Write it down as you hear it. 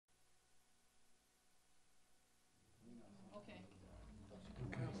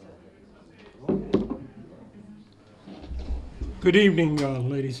Good evening,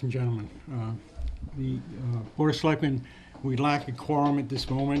 ladies and gentlemen. The Board of Selectmen, we lack a quorum at this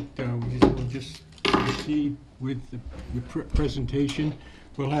moment. We'll just proceed with the presentation.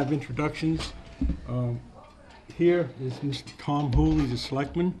 We'll have introductions. Here is Mr. Tom Hool, he's a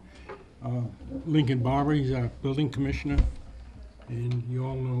selectman. Lincoln Barber, he's our building commissioner. And you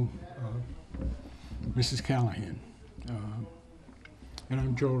all know Mrs. Callahan. And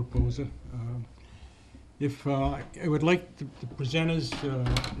I'm Joe Raposa. If I would like the presenters,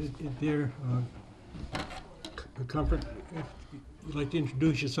 their comfort, if you'd like to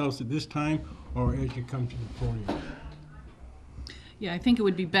introduce yourselves at this time or as you come to the podium. Yeah, I think it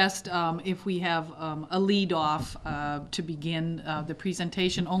would be best if we have a lead off to begin the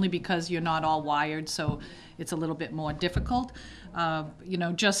presentation, only because you're not all wired, so it's a little bit more difficult. I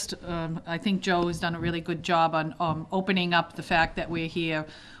think Joe has done a really good job on opening up the fact that we're here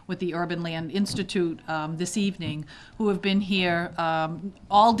with the Urban Land Institute this evening, who have been here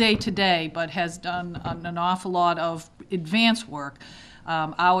all day today, but has done an awful lot of advance work.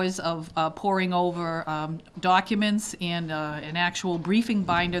 Hours of poring over documents and an actual briefing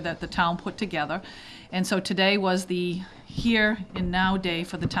binder that the town put together. And so today was the here and now day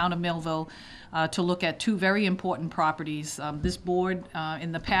for the town of Millville to look at two very important properties. This board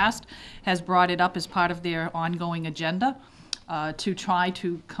in the past has brought it up as part of their ongoing agenda to try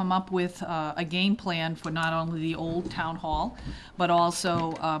to come up with a game plan for not only the old town hall, but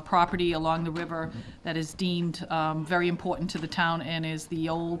also property along the river that is deemed very important to the town and is the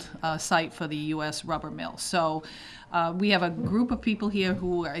old site for the U.S. rubber mill. So we have a group of people here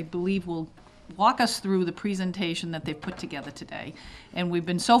who I believe will walk us through the presentation that they've put together today. And we've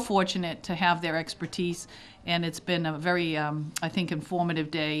been so fortunate to have their expertise, and it's been a very, I think, informative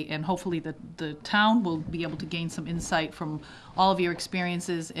day, and hopefully the town will be able to gain some insight from all of your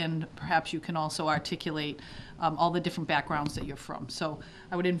experiences, and perhaps you can also articulate all the different backgrounds that you're from. So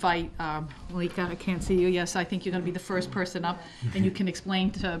I would invite, Malika, I can't see you. Yes, I think you're going to be the first person up, and you can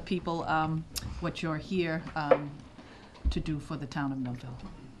explain to people what you're here to do for the town of Millville.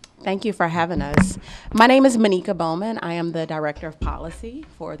 Thank you for having us. My name is Monica Bowman. I am the Director of Policy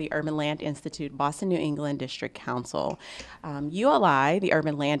for the Urban Land Institute, Boston, New England District Council. ULI, the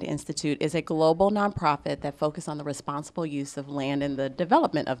Urban Land Institute, is a global nonprofit that focuses on the responsible use of land and the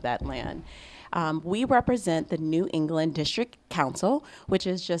development of that land. We represent the New England District Council, which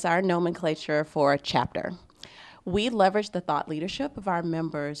is just our nomenclature for a chapter. We leverage the thought leadership of our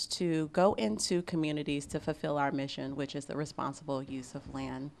members to go into communities to fulfill our mission, which is the responsible use of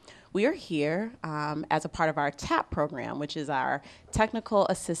land. We are here as a part of our TAP program, which is our technical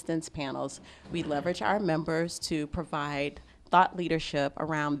assistance panels. We leverage our members to provide thought leadership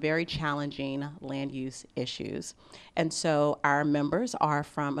around very challenging land use issues. And so our members are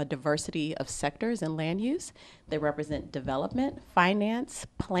from a diversity of sectors in land use. They represent development, finance,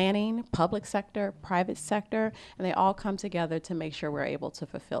 planning, public sector, private sector, and they all come together to make sure we're able to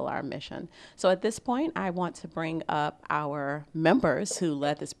fulfill our mission. So at this point, I want to bring up our members who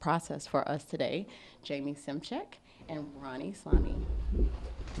led this process for us today, Jamie Simchek and Ronnie Slami.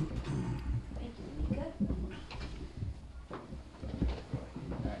 Thank you, Monica.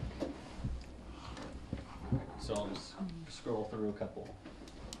 So I'll just scroll through a couple.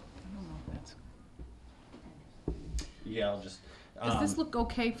 I don't know if that's... Yeah, I'll just. Does this look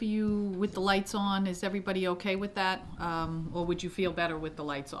okay for you with the lights on? Is everybody okay with that? Or would you feel better with the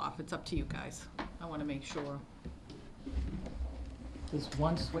lights off? It's up to you guys. I want to make sure. Does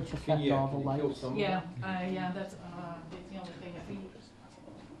one switch affect all the lights? Yeah, that's the only thing.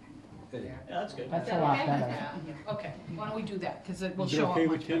 Yeah, that's good. That's a lot better. Yeah. Okay, why don't we do that, because it will Is it show up okay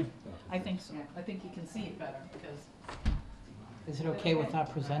much with better. you? I think so. I think you can see it better, because... Is it okay with our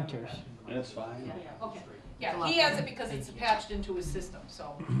presenters? That's fine. Okay. Yeah, he has it because it's patched into his system,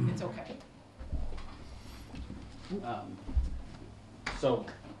 so it's okay. So,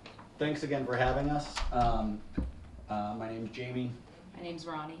 thanks again for having us. My name's Jamie. My name's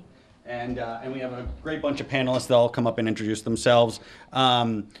Ronnie. And we have a great bunch of panelists. They'll come up and introduce themselves.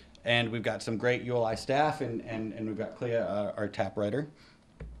 And we've got some great ULI staff, and we've got Clea, our TAP writer.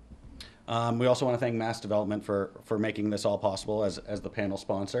 We also want to thank Mass Development for making this all possible as the panel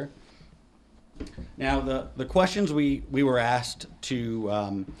sponsor. Now, the questions we were asked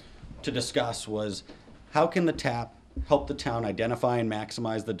to discuss was, how can the TAP help the town identify and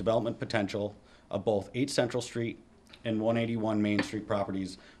maximize the development potential of both 8 Central Street and 181 Main Street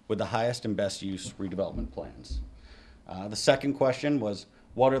properties with the highest and best use redevelopment plans? The second question was,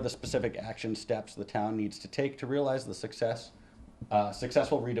 what are the specific action steps the town needs to take to realize the successful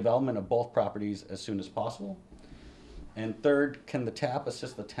redevelopment of both properties as soon as possible? And third, can the TAP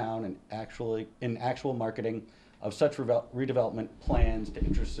assist the town in actual marketing of such redevelopment plans to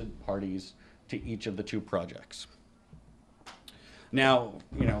interested parties to each of the 2 projects. Now,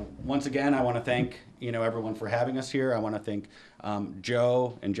 once again, I want to thank, everyone for having us here. I want to thank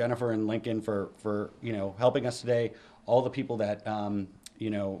Joe and Jennifer and Lincoln for helping us today, all the people that,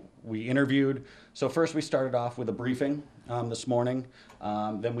 we interviewed. So first we started off with a briefing this morning.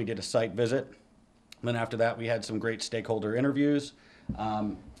 Then we did a site visit. Then after that, we had some great stakeholder interviews.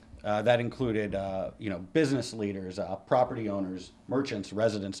 That included, business leaders, property owners, merchants,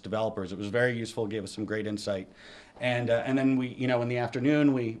 residents, developers. It was very useful, gave us some great insight. And then we, in the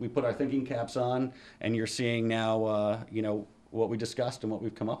afternoon, we put our thinking caps on, and you're seeing now, what we discussed and what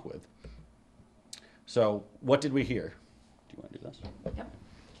we've come up with. So what did we hear? Do you want to do this? Yep.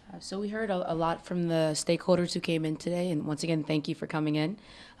 So we heard a lot from the stakeholders who came in today, and once again, thank you for coming in.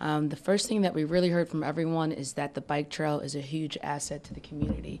 The first thing that we really heard from everyone is that the bike trail is a huge asset to the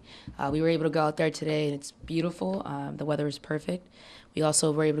community. We were able to go out there today, and it's beautiful. The weather is perfect. We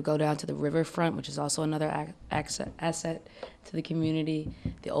also were able to go down to the riverfront, which is also another asset to the community,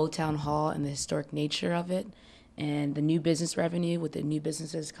 the Old Town Hall and the historic nature of it, and the new business revenue with the new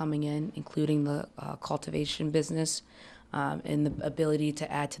businesses coming in, including the cultivation business, and the ability to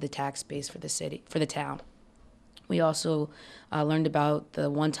add to the tax base for the city, for the town. We also learned about the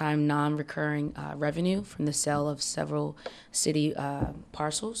one-time non-recurring revenue from the sale of several city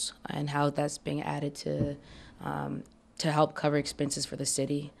parcels and how that's being added to help cover expenses for the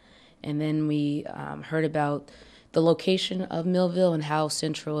city. And then we heard about the location of Millville and how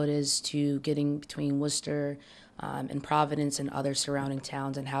central it is to getting between Worcester and Providence and other surrounding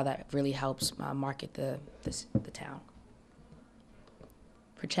towns, and how that really helps market the town.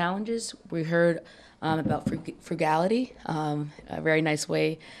 For challenges, we heard about frugality, a very nice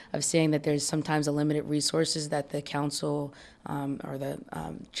way of saying that there's sometimes a limited resources that the council or the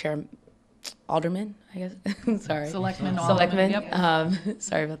alderman, I guess, sorry. Selectmen, Selectmen, aldermen, yep.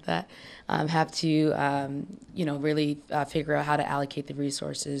 Sorry about that, have to, really figure out how to allocate the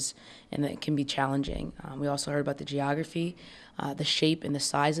resources, and that can be challenging. We also heard about the geography, the shape and the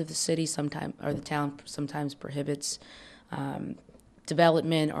size of the city sometimes, or the town sometimes prohibits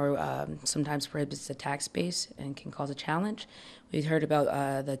development, or sometimes prohibits the tax base and can cause a challenge. We heard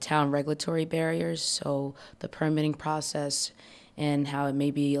about the town regulatory barriers, so the permitting process, and how it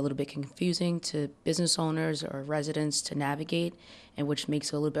may be a little bit confusing to business owners or residents to navigate, and which makes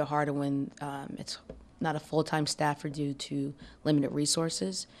it a little bit harder when it's not a full-time staffer due to limited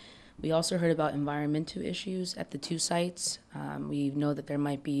resources. We also heard about environmental issues at the 2 sites. We know that there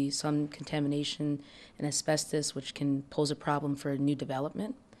might be some contamination and asbestos, which can pose a problem for new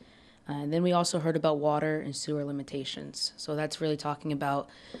development. And then we also heard about water and sewer limitations. So that's really talking about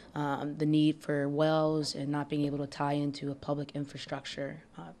the need for wells and not being able to tie into a public infrastructure.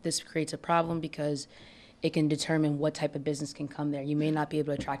 This creates a problem because it can determine what type of business can come there. You may not be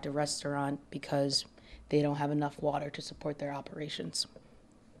able to attract a restaurant because they don't have enough water to support their operations.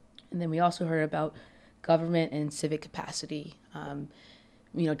 And then we also heard about government and civic capacity, trying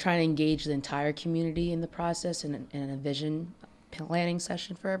to engage the entire community in the process and a vision planning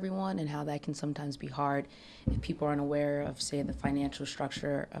session for everyone, and how that can sometimes be hard if people aren't aware of, say, the financial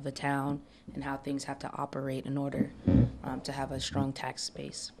structure of the town and how things have to operate in order to have a strong tax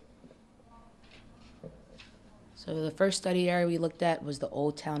base. So the first study area we looked at was the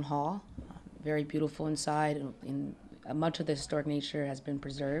Old Town Hall. Very beautiful inside, and much of the historic nature has been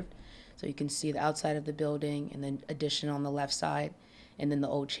preserved. So you can see the outside of the building, and then addition on the left side, and then the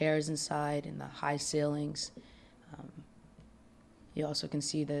old chairs inside and the high ceilings. You also can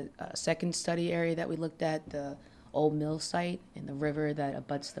see the second study area that we looked at, the old mill site and the river that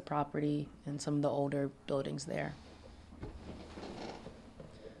abuts the property and some of the older buildings there.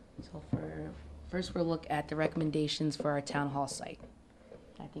 So first we'll look at the recommendations for our town hall site.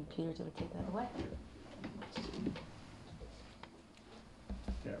 I think Peter's going to take that away.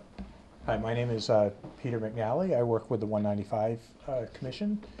 Yeah. Hi, my name is Peter McNally. I work with the 195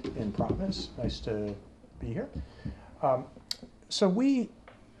 Commission in Providence. Nice to be here. So we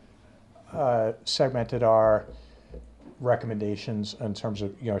segmented our recommendations in terms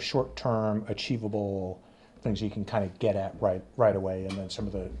of short-term, achievable things you can kind of get at right away, and then some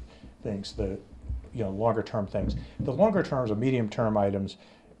of the things, the longer-term things. The longer terms or medium-term items,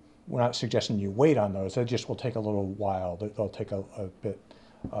 we're not suggesting you wait on those. They just will take a little while. They'll take a bit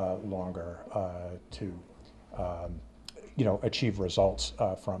longer to achieve results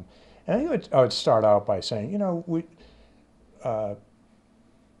from. And I think I would start out by saying,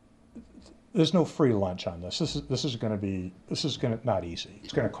 there's no free lunch on this. This is going to not easy.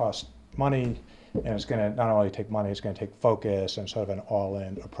 It's going to cost money, and it's going to not only take money, it's going to take focus and sort of an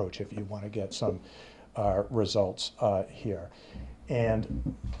all-in approach if you want to get some results here.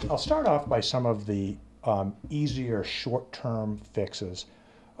 And I'll start off by some of the easier short-term fixes,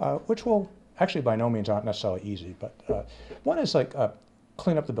 which will actually by no means aren't necessarily easy, but one is like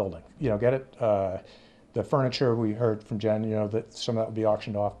clean up the building. You know, get it. The furniture, we heard from Jen, you know, that some of that would be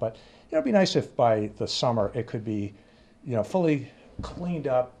auctioned off, but you know, it'd be nice if by the summer it could be, you know, fully cleaned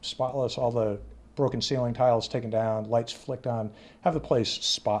up, spotless, all the broken ceiling tiles taken down, lights flicked on, have the place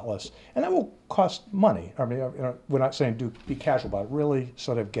spotless. And that will cost money. I mean, you know, we're not saying be casual about it, really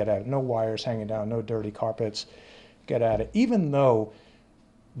sort of get at it. No wires hanging down, no dirty carpets, get at it. Even though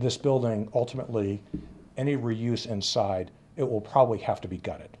this building, ultimately, any reuse inside, it will probably have to be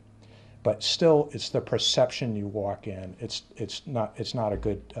gutted. But still, it's the perception you walk in. It's not a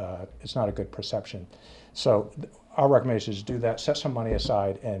good perception. So our recommendation is do that. Set some money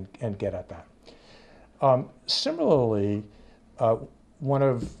aside and get at that. Similarly, one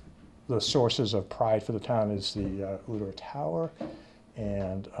of the sources of pride for the town is the Udor Tower,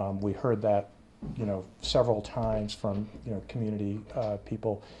 and we heard that, you know, several times from, you know, community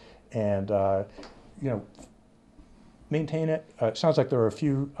people, and you know, maintain it. It sounds like there are a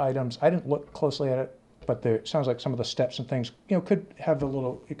few items. I didn't look closely at it, but it sounds like some of the steps and things, you know, could have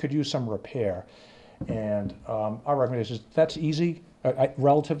it could use some repair. And our recommendation is that's easy,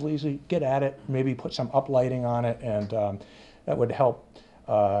 relatively easy. Get at it. Maybe put some uplighting on it, and that would help.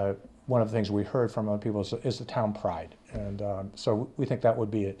 One of the things we heard from other people is the town pride, and so we think that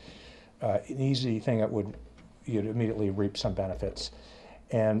would be an easy thing that you'd immediately reap some benefits.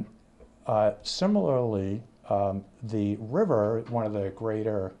 And similarly, the river, one of the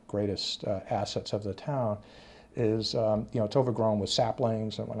greatest assets of the town, is you know, it's overgrown with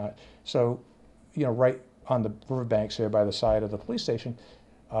saplings and whatnot. So, you know, right on the riverbanks here by the side of the police station,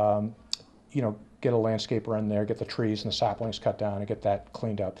 you know, get a landscaper in there, get the trees and the saplings cut down and get that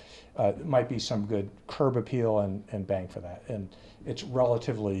cleaned up. It might be some good curb appeal and bang for that. And it's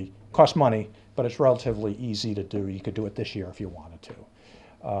costs money, but it's relatively easy to do. You could do it this year if you wanted to.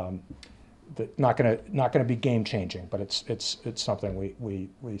 Not gonna be game changing, but it's something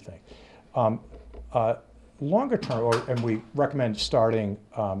we think. Longer term, and we recommend starting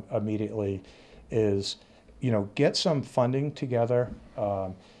immediately, is, you know, get some funding together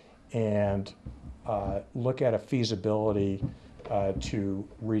and look at a feasibility to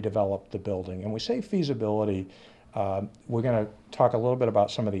redevelop the building. And we say feasibility, we're going to talk a little bit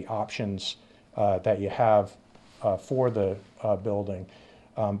about some of the options that you have for the building.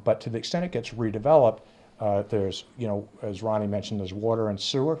 But to the extent it gets redeveloped, there's, you know, as Ronnie mentioned, there's water and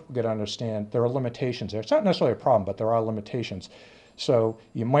sewer. We've got to understand there are limitations there. It's not necessarily a problem, but there are limitations. So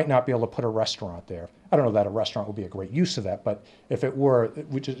you might not be able to put a restaurant there. I don't know that a restaurant would be a great use of that, but if it were,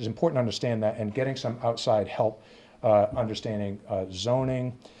 which is important to understand that, and getting some outside help, understanding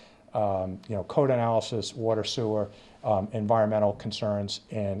zoning, you know, code analysis, water, sewer, environmental concerns,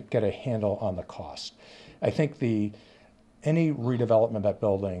 and get a handle on the cost. I think any redevelopment of that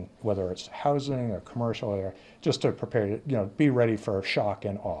building, whether it's housing or commercial, or just to prepare, you know, be ready for shock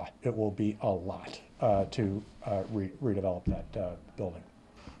and awe. It will be a lot to redevelop that building.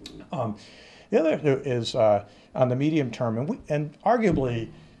 The other is on the medium term, and arguably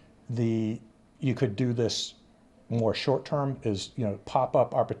you could do this more short term, is, you know, pop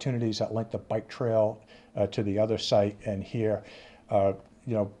up opportunities that link the bike trail to the other site and here. You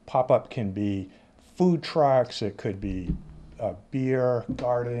know, pop up can be food trucks, it could be beer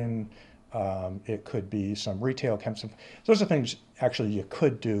garden, it could be some retail camps. Those are things actually you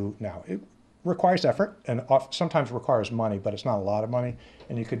could do now. It requires effort and sometimes requires money, but it's not a lot of money,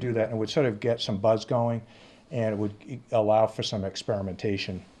 and you could do that and it would sort of get some buzz going, and it would allow for some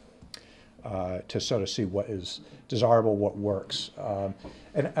experimentation to sort of see what is desirable, what works.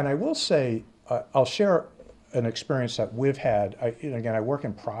 And I will say, I'll share an experience that we've had. Again, I work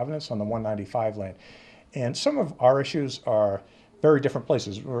in Providence on the 195 land, and some of our issues are very different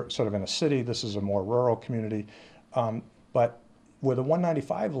places. We're sort of in a city. This is a more rural community. But where the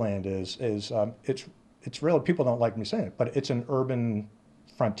 195 land is it's really, people don't like me saying it, but it's an urban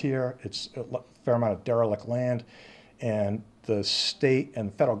frontier. It's a fair amount of derelict land. And the state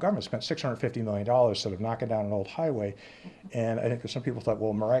and federal government spent $650 million sort of knocking down an old highway. And I think some people thought,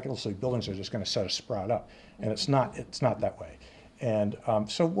 well, miraculously, buildings are just going to sort of sprout up. And it's not that way. And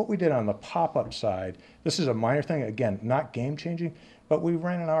so what we did on the pop-up side, this is a minor thing, again, not game-changing, but we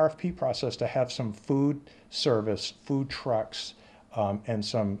ran an RFP process to have some food service, food trucks, and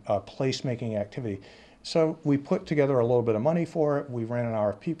some placemaking activity. So we put together a little bit of money for it. We ran an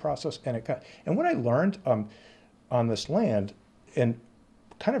RFP process, and and what I learned on this land, and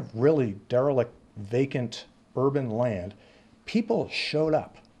kind of really derelict, vacant urban land, people showed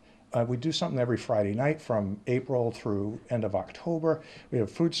up. We do something every Friday night from April through end of October. We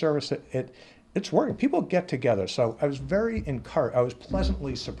have food service. It's working. People get together. So I was very encouraged. I was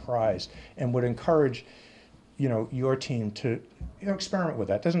pleasantly surprised, and would encourage, your team to, experiment with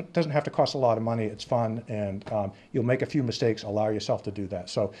that. Doesn't have to cost a lot of money. It's fun, and you'll make a few mistakes. Allow yourself to do that.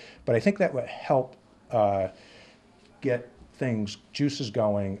 So, but I think that would help get things, juices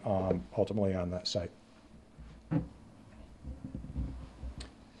going, ultimately on that site.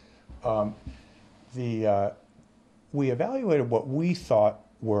 We evaluated what we thought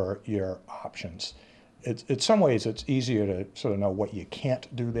were your options. In some ways, it's easier to sort of know what you can't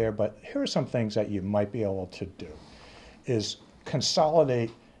do there, but here are some things that you might be able to do. Is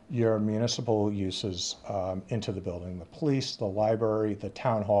consolidate your municipal uses into the building, the police, the library, the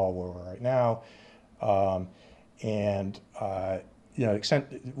town hall where we're right now.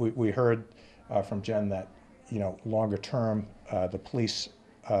 We heard from Jen that, longer term, the police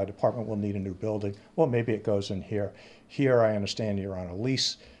department will need a new building. Well, maybe it goes in here. Here, I understand you're on a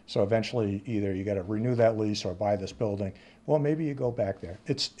lease, so eventually either you got to renew that lease or buy this building. Well, maybe you go back there.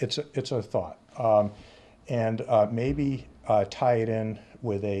 It's a thought, and maybe tie it in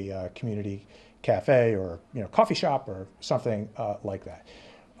with a community cafe or coffee shop or something like that,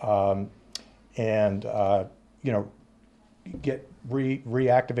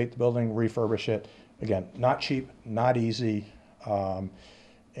 reactivate the building, refurbish it. Again, not cheap, not easy.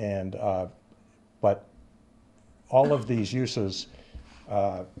 But all of these uses,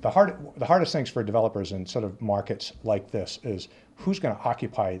 the hardest things for developers in sort of markets like this is who's going to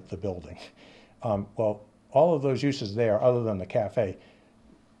occupy the building. Well, all of those uses there, other than the cafe,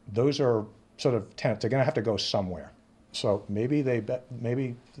 those are sort of tenants. They're going to have to go somewhere. So maybe the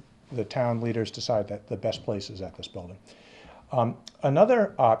town leaders decide that the best place is at this building.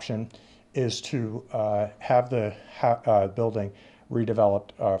 Another option is to have the building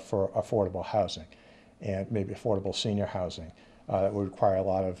redeveloped for affordable housing, and maybe affordable senior housing. That would require a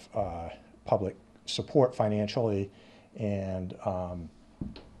lot of public support financially, and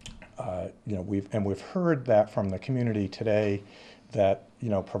we've heard that from the community today that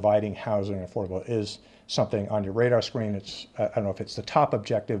providing housing affordable is something on your radar screen. It's I don't know if it's the top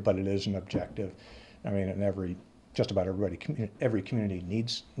objective, but it is an objective. I mean, in just about every community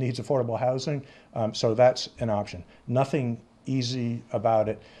needs affordable housing, so that's an option. Nothing easy about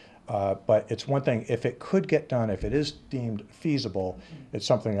it, but it's one thing. If it could get done, if it is deemed feasible, it's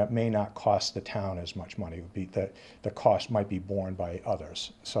something that may not cost the town as much money. It would be the cost might be borne by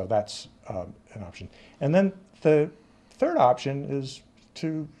others. So that's an option. And then the third option is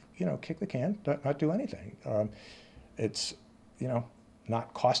to kick the can, not do anything. It's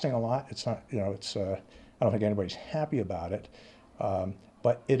not costing a lot. It's not I don't think anybody's happy about it,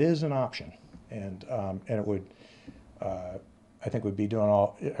 but it is an option, and it would. I think would be doing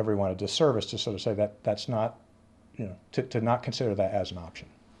everyone a disservice to sort of say that that's not, to not consider that as an option.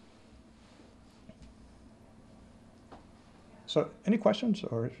 So, any questions,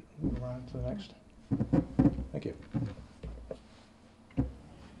 or move on to the next? Thank you.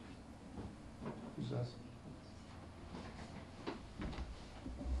 Who's this?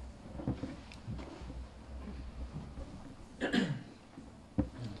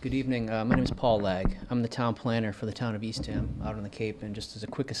 Good evening. My name is Paul Lag. I'm the town planner for the town of Eastham out on the Cape. And just as a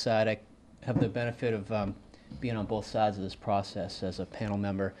quick aside, I have the benefit of being on both sides of this process as a panel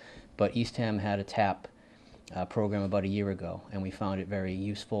member. But Eastham had a TAP program about a year ago, and we found it very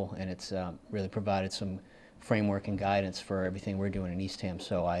useful, and it's really provided some framework and guidance for everything we're doing in Eastham.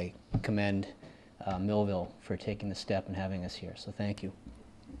 So I commend Millville for taking the step and having us here. So thank you.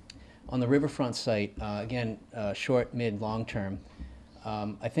 On the riverfront site, again, short, mid, long term.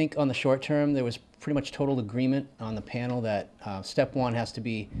 I think on the short term, there was pretty much total agreement on the panel that step one has to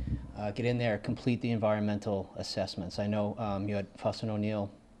be get in there, complete the environmental assessments. I know you had Fuss and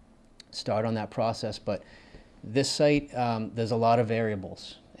O'Neill start on that process, but this site, there's a lot of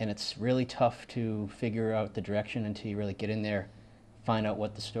variables, and it's really tough to figure out the direction until you really get in there, find out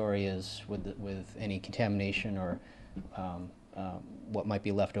what the story is with any contamination or what might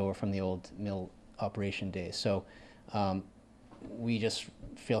be left over from the old mill operation days. So we just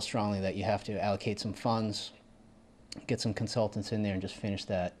feel strongly that you have to allocate some funds, get some consultants in there, and just finish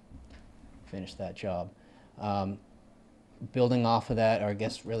that job. Building off of that, or I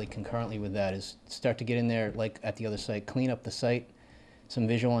guess really concurrently with that, is start to get in there, like at the other site, clean up the site, some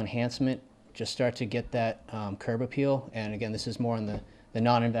visual enhancement, just start to get that curb appeal. And again, this is more on the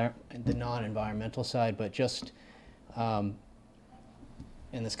non-environmental side, but just, and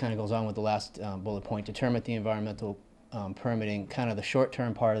this kind of goes on with the last bullet point, determine the environmental permitting. Kind of the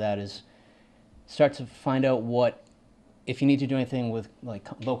short-term part of that is start to find out what if you need to do anything with like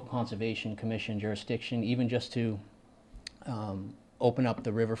local conservation commission jurisdiction, even just to open up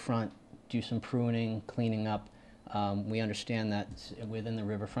the riverfront, do some pruning, cleaning up. We understand that within the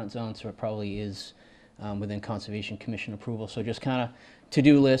riverfront zone, so it probably is within Conservation Commission approval. So just kind of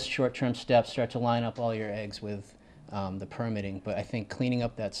to-do list, short-term steps, start to line up all your eggs with the permitting. But I think cleaning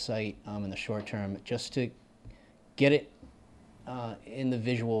up that site in the short term, just to get it in the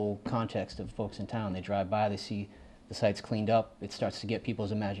visual context of folks in town. They drive by, they see the site's cleaned up, it starts to get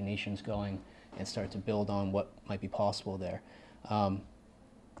people's imaginations going and start to build on what might be possible there.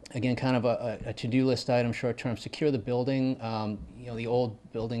 Again, kind of a to-do list item, short-term, secure the building. You know, the old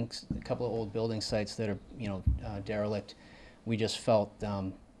buildings, a couple of old building sites that are, you know, derelict. We just felt,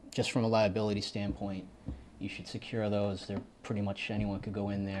 just from a liability standpoint, you should secure those. They're pretty much anyone could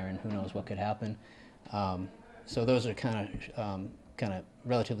go in there, and who knows what could happen. So those are kind of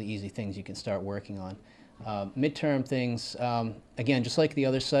relatively easy things you can start working on. Midterm things, again, just like the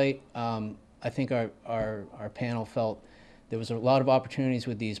other site, I think our panel felt there was a lot of opportunities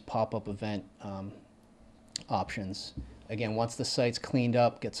with these pop-up event options. Again, once the site's cleaned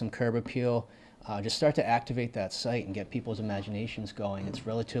up, get some curb appeal, just start to activate that site and get people's imaginations going. It's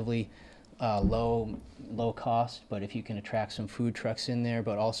relatively low cost, but if you can attract some food trucks in there,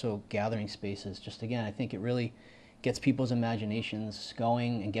 but also gathering spaces, just again, I think it really gets people's imaginations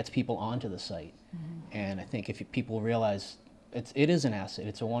going and gets people onto the site. And I think if people realize it is an asset,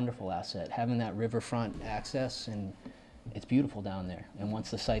 it's a wonderful asset, having that riverfront access, and it's beautiful down there. And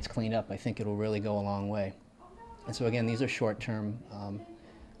once the site's cleaned up, I think it'll really go a long way. And so again, these are short-term,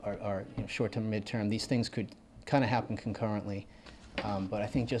 or you know, short-term, mid-term. These things could kind of happen concurrently. But I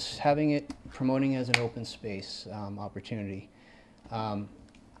think just having it, promoting as an open space opportunity, and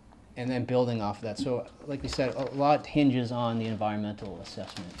then building off of that. So like we said, a lot hinges on the environmental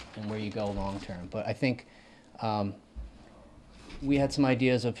assessment and where you go long-term. But I think we had some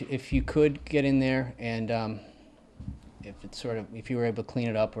ideas of if you could get in there and if you were able to clean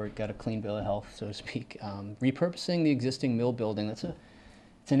it up or got a clean bill of health, so to speak, repurposing the existing mill building. It's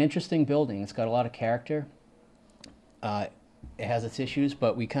an interesting building. It's got a lot of character. It has its issues,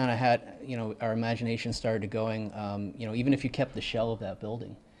 but we kind of had, you know, our imagination started going, you know, even if you kept the shell of that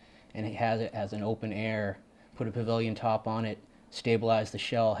building and it has it as an open air, put a pavilion top on it, stabilize the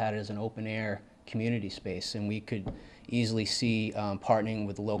shell, had it as an open air community space, and we could easily see partnering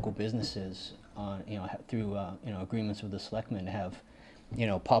with the local businesses on, you know, through you know, agreements with the selectmen to have, you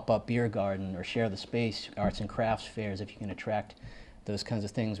know, pop-up beer garden or share the space, arts and crafts fairs, if you can attract those kinds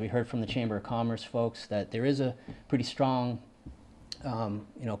of things. We heard from the Chamber of Commerce folks that there is a pretty strong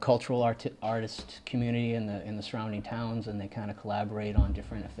you know, cultural artist community in the surrounding towns, and they kind of collaborate on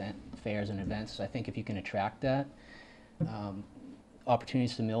different fairs and events. So I think if you can attract that,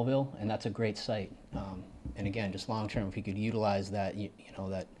 opportunities to Millville, and that's a great site. And again, just long term, if you could utilize that, you know,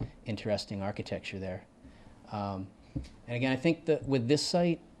 that interesting architecture there. And again, I think that with this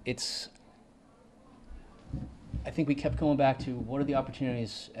site, I think we kept going back to what are the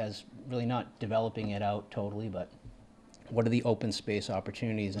opportunities, as really not developing it out totally, but what are the open space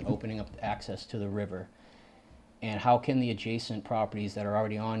opportunities and opening up access to the river? And how can the adjacent properties that are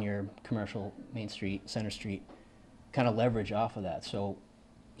already on your commercial Main Street, Center Street, kind of leverage off of that? So,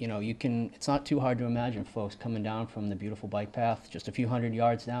 you know, it's not too hard to imagine folks coming down from the beautiful bike path, just a few hundred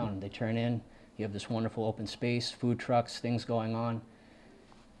yards down, they turn in, you have this wonderful open space, food trucks, things going on.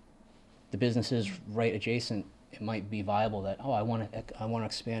 The businesses right adjacent, it might be viable that, oh, I want to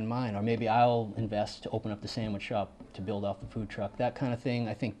expand mine, or maybe I'll invest to open up the sandwich shop to build off the food truck. That kind of thing,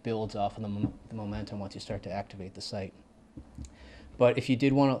 I think, builds off of the momentum once you start to activate the site. But if you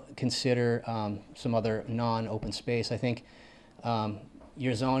did want to consider some other non-open space, I think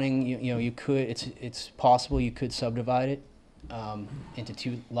your zoning, you know, you could, it's possible you could subdivide it into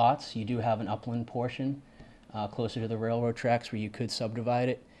 2 lots. You do have an upland portion closer to the railroad tracks where you could subdivide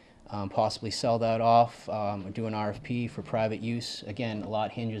it. Possibly sell that off, or do an RFP for private use. Again, a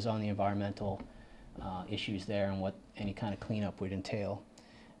lot hinges on the environmental issues there and what any kind of cleanup would entail.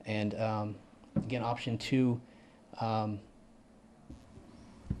 And again, option 2,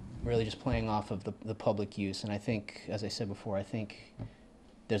 really just playing off of the public use. And I think, as I said before, I think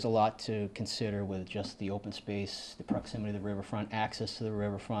there's a lot to consider with just the open space, the proximity to the riverfront, access to the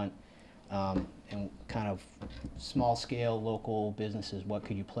riverfront, and kind of small-scale local businesses. What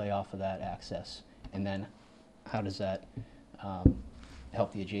could you play off of that access? And then how does that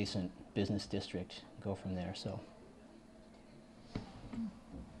help the adjacent business district go from there? So.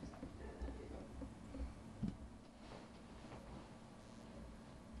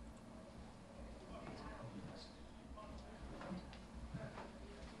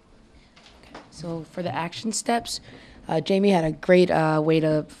 So for the action steps, Jamie had a great way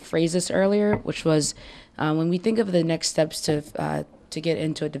to phrase this earlier, which was when we think of the next steps to get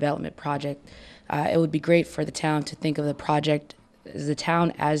into a development project, it would be great for the town to think of the project, the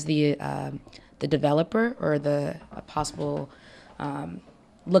town as the developer or the possible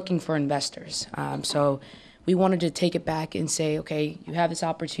looking for investors. So we wanted to take it back and say, okay, you have this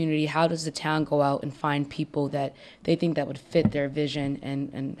opportunity. How does the town go out and find people that they think that would fit their vision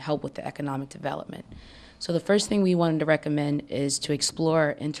and help with the economic development? So the first thing we wanted to recommend is to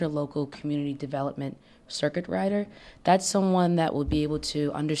explore interlocal community development circuit rider. That's someone that will be able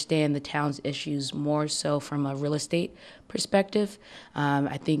to understand the town's issues more so from a real estate perspective.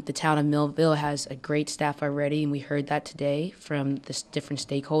 I think the town of Millville has a great staff already, and we heard that today from the different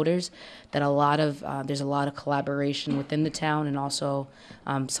stakeholders, that there's a lot of collaboration within the town and also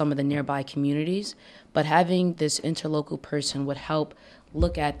some of the nearby communities. But having this interlocal person would help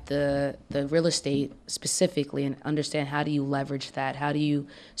look at the real estate specifically and understand how do you leverage that? How do you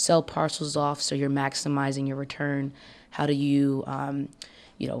sell parcels off so you're maximizing your return? How do you,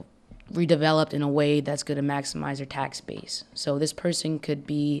 redevelop in a way that's going to maximize your tax base? So this person could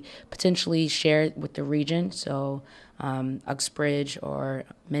be potentially shared with the region, so Uxbridge or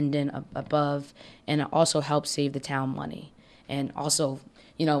Mendon above, and also help save the town money. And also,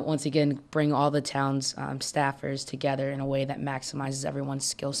 once again, bring all the town's staffers together in a way that maximizes everyone's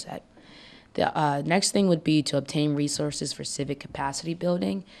skill set. The next thing would be to obtain resources for civic capacity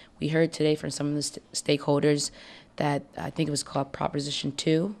building. We heard today from some of the stakeholders that I think it was called Proposition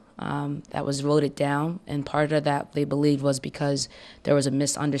 2 that was voted down, and part of that they believed was because there was a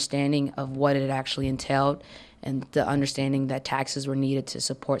misunderstanding of what it actually entailed and the understanding that taxes were needed to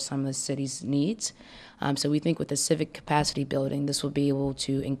support some of the city's needs. So we think with the civic capacity building, this will be able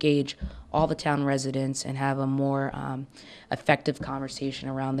to engage all the town residents and have a more effective conversation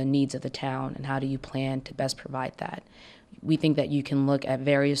around the needs of the town and how do you plan to best provide that. We think that you can look at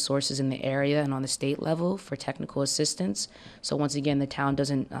various sources in the area and on the state level for technical assistance. So once again, the town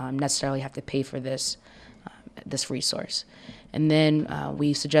doesn't necessarily have to pay for this resource. And then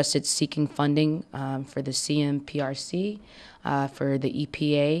we suggested seeking funding for the CMPRC, for the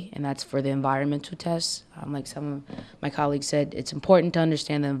EPA, and that's for the environmental tests. Like some of my colleagues said, it's important to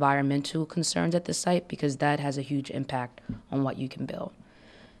understand the environmental concerns at the site because that has a huge impact on what you can build.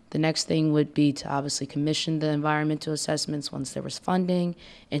 The next thing would be to obviously commission the environmental assessments once there was funding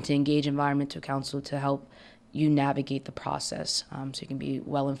and to engage environmental counsel to help you navigate the process so you can be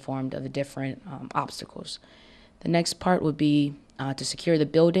well informed of the different obstacles. The next part would be to secure the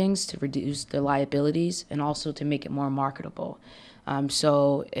buildings, to reduce the liabilities, and also to make it more marketable.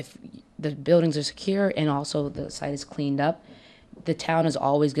 So if the buildings are secure and also the site is cleaned up, the town is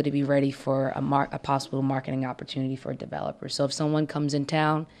always going to be ready for a possible marketing opportunity for a developer. So if someone comes in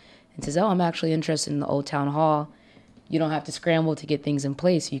town and says, oh, I'm actually interested in the old town hall, you don't have to scramble to get things in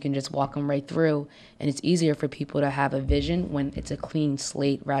place. You can just walk them right through. And it's easier for people to have a vision when it's a clean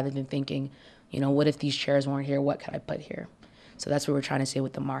slate rather than thinking, what if these chairs weren't here? What could I put here? So that's what we're trying to say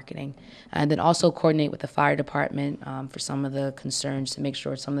with the marketing. And then also coordinate with the fire department for some of the concerns to make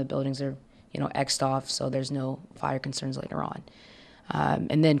sure some of the buildings are, X'd off so there's no fire concerns later on.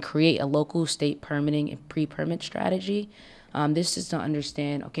 And then create a local state permitting and pre-permit strategy. This is to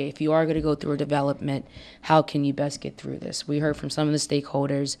understand, okay, if you are going to go through a development, how can you best get through this? We heard from some of the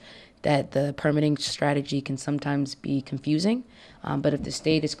stakeholders that the permitting strategy can sometimes be confusing, but if the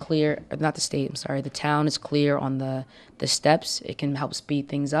state is clear, the town is clear on the steps, it can help speed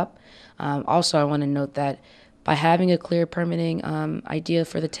things up. Also, I want to note that by having a clear permitting idea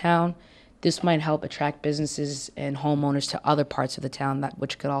for the town, this might help attract businesses and homeowners to other parts of the town,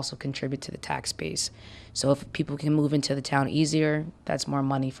 which could also contribute to the tax base. So if people can move into the town easier, that's more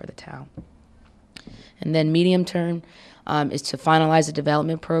money for the town. And then medium term is to finalize the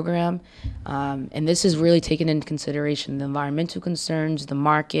development program. And this is really taking into consideration the environmental concerns, the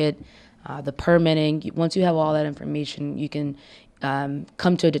market, the permitting. Once you have all that information, you can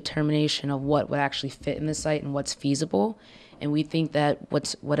come to a determination of what would actually fit in the site and what's feasible. And we think that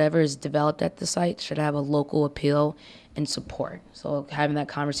whatever is developed at the site should have a local appeal and support. So having that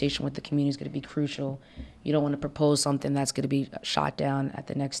conversation with the community is going to be crucial. You don't want to propose something that's going to be shot down at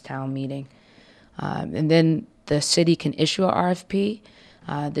the next town meeting. And then the city can issue a RFP.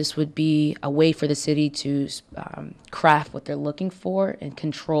 This would be a way for the city to craft what they're looking for and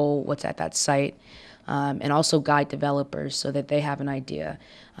control what's at that site. And also guide developers so that they have an idea.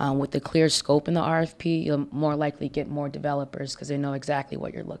 With the clear scope in the RFP, you'll more likely get more developers because they know exactly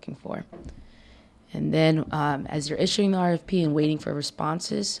what you're looking for. And then as you're issuing the RFP and waiting for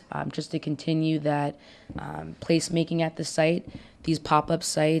responses, just to continue that placemaking at the site, these pop-up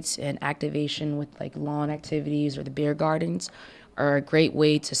sites and activation with like lawn activities or the beer gardens are a great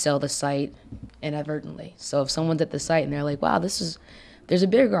way to sell the site inadvertently. So if someone's at the site and they're like, wow, there's a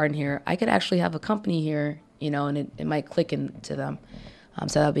beer garden here, I could actually have a company here, and it might click into them.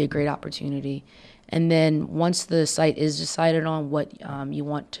 So that would be a great opportunity. And then once the site is decided on what you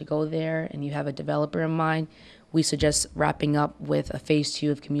want to go there and you have a developer in mind, we suggest wrapping up with a phase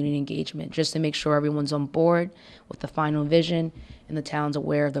 2 of community engagement, just to make sure everyone's on board with the final vision and the town's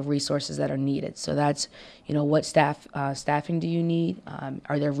aware of the resources that are needed. So that's, what staffing do you need?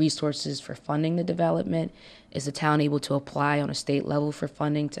 Are there resources for funding the development? Is the town able to apply on a state level for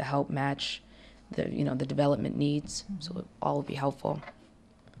funding to help match the development needs? So it all would be helpful.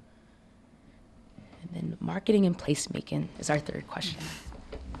 And then marketing and placemaking is our third question.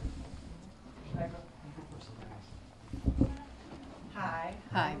 Hi,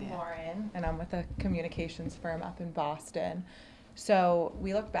 Hi I'm there. Lauren, and I'm with a communications firm up in Boston. So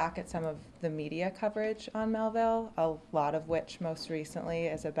we looked back at some of the media coverage on Melville, a lot of which most recently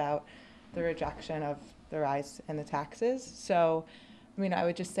is about the rejection of the rise in the taxes. So, I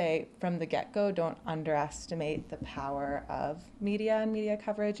would just say from the get-go, don't underestimate the power of media and media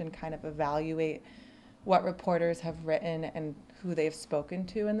coverage, and kind of evaluate what reporters have written and who they've spoken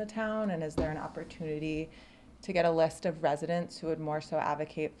to in the town, and is there an opportunity to get a list of residents who would more so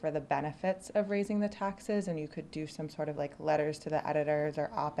advocate for the benefits of raising the taxes, and you could do some sort of like letters to the editors or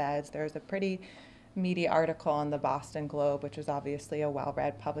op-eds. There's a pretty meaty article in the Boston Globe, which is obviously a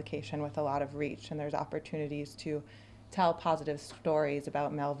well-read publication with a lot of reach, and there's opportunities to tell positive stories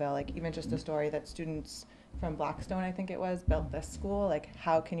about Melville, like even just a story that students from Blackstone, I think it was, built this school. Like,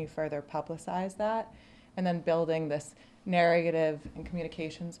 how can you further publicize that? And then building this narrative and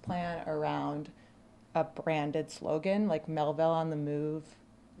communications plan around a branded slogan, like Melville on the Move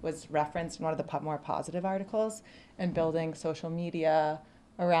was referenced in one of the more positive articles, and building social media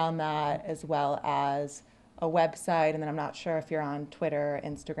around that, as well as a website. And then I'm not sure if you're on Twitter,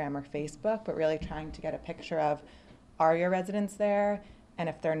 Instagram, or Facebook, but really trying to get a picture of, are your residents there? And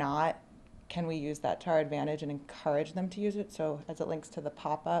if they're not, can we use that to our advantage and encourage them to use it? So as it links to the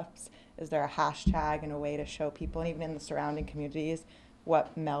pop-ups, is there a hashtag and a way to show people, and even in the surrounding communities,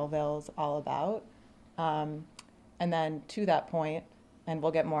 what Melville's all about? And then to that point, and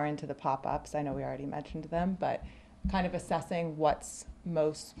we'll get more into the pop-ups, I know we already mentioned them, but kind of assessing what's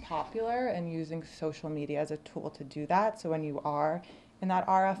most popular and using social media as a tool to do that. So when you are in that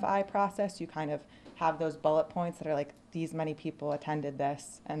RFI process, you kind of have those bullet points that are like, these many people attended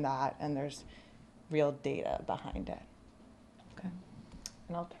this and that, and there's real data behind it. Okay.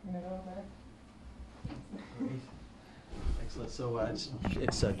 And I'll turn it over. Excellent. So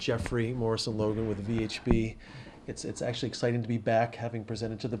it's Jeffrey Morrison Logan with VHB. It's actually exciting to be back, having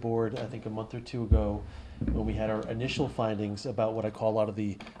presented to the board, I think a month or two ago, when we had our initial findings about what I call a lot of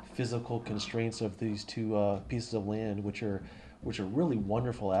the physical constraints of these two pieces of land, which are really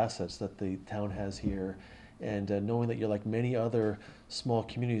wonderful assets that the town has here. And knowing that you're like many other small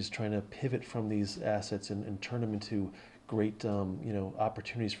communities trying to pivot from these assets and turn them into great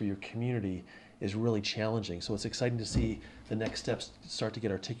opportunities for your community is really challenging. So it's exciting to see the next steps start to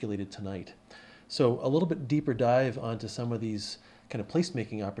get articulated tonight. So a little bit deeper dive onto some of these kind of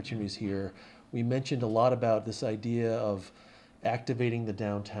placemaking opportunities here. We mentioned a lot about this idea of activating the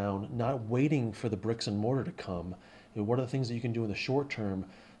downtown, not waiting for the bricks and mortar to come. What are the things that you can do in the short term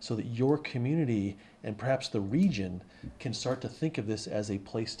so that your community and perhaps the region can start to think of this as a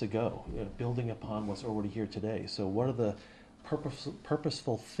place to go, building upon what's already here today. So what are the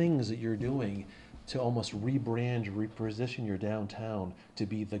purposeful things that you're doing to almost rebrand, reposition your downtown to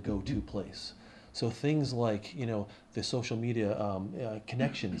be the go-to place? So things like, the social media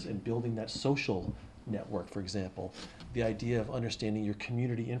connections and building that social network, for example. The idea of understanding your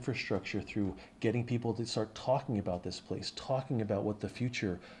community infrastructure through getting people to start talking about this place, talking about what the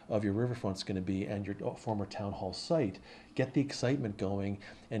future of your riverfront's going to be and your former town hall site. Get the excitement going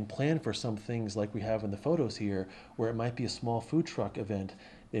and plan for some things like we have in the photos here, where it might be a small food truck event.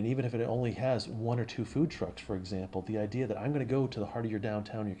 And even if it only has 1 or 2 food trucks, for example, the idea that I'm going to go to the heart of your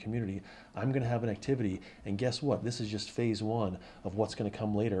downtown, your community, I'm going to have an activity, and guess what? This is just phase 1 of what's going to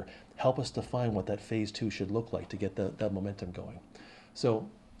come later. Help us define what that phase 2 should look like to get that momentum going. So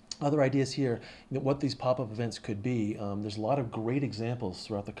other ideas here, what these pop-up events could be. There's a lot of great examples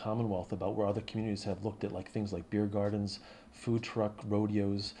throughout the Commonwealth about where other communities have looked at, like things like beer gardens, food truck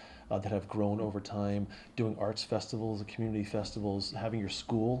rodeos that have grown over time, doing arts festivals, community festivals, having your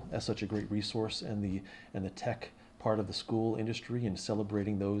school as such a great resource, and the tech part of the school industry, and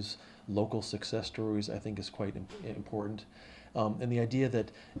celebrating those local success stories, I think, is quite important. And the idea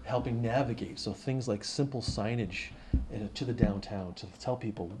that helping navigate, so things like simple signage to the downtown to tell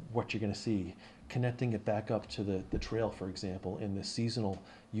people what you're going to see, connecting it back up to the trail, for example, in the seasonal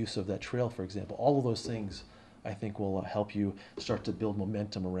use of that trail, for example. All of those things, I think, will help you start to build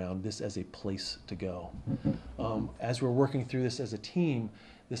momentum around this as a place to go. As we're working through this as a team,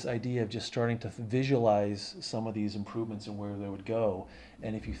 this idea of just starting to visualize some of these improvements and where they would go.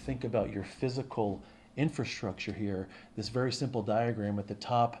 And if you think about your physical infrastructure here, this very simple diagram at the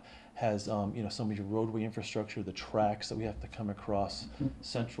top has some of your roadway infrastructure, the tracks that we have to come across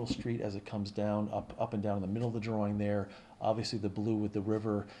Central Street as it comes down, up and down in the middle of the drawing there. Obviously the blue with the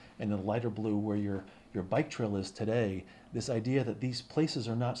river, and the lighter blue where your bike trail is today. This idea that these places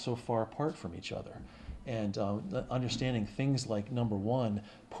are not so far apart from each other. And understanding things like, number one,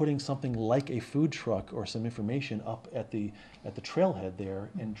 putting something like a food truck or some information up at the trailhead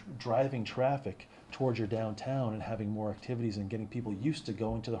there and driving traffic towards your downtown and having more activities and getting people used to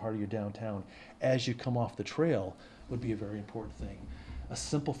going to the heart of your downtown as you come off the trail would be a very important thing. A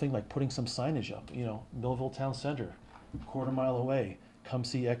simple thing like putting some signage up, Millville Town Center, a quarter mile away, come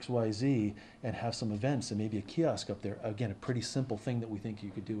see XYZ and have some events and maybe a kiosk up there. Again, a pretty simple thing that we think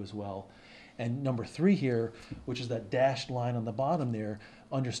you could do as well. And number 3 here, which is that dashed line on the bottom there,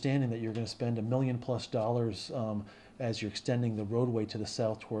 understanding that you're going to spend $1 million+ as you're extending the roadway to the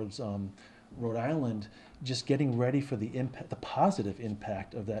south towards Rhode Island, just getting ready for the positive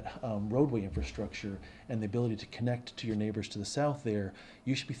impact of that roadway infrastructure and the ability to connect to your neighbors to the south there.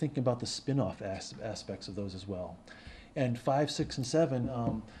 You should be thinking about the spin-off aspects of those as well. And 5, 6, and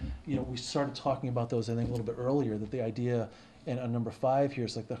 7, we started talking about those, I think, a little bit earlier, that the idea, and on number 5 here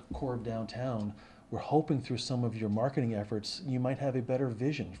is like the core of downtown. We're hoping through some of your marketing efforts, you might have a better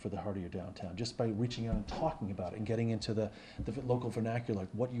vision for the heart of your downtown just by reaching out and talking about it and getting into the local vernacular, like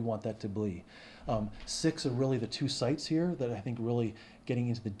what you want that to be. 6 are really the 2 sites here that I think really getting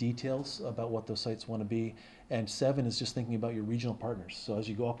into the details about what those sites want to be. And 7 is just thinking about your regional partners. So as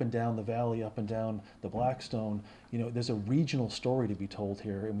you go up and down the valley, up and down the Blackstone, there's a regional story to be told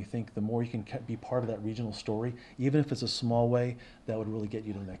here. And we think the more you can be part of that regional story, even if it's a small way, that would really get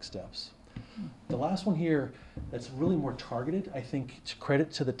you to the next steps. The last one here that's really more targeted, I think, to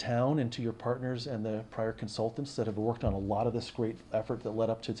credit to the town and to your partners and the prior consultants that have worked on a lot of this great effort that led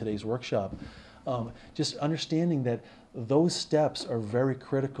up to today's workshop. Just understanding that those steps are very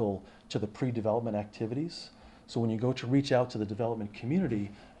critical to the pre-development activities. So when you go to reach out to the development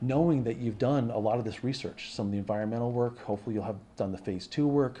community, knowing that you've done a lot of this research, some of the environmental work, hopefully you'll have done the phase 2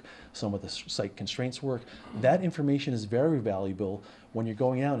 work, some of the site constraints work, that information is very valuable when you're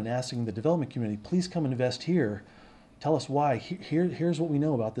going out and asking the development community, please come invest here. Tell us why. Here's what we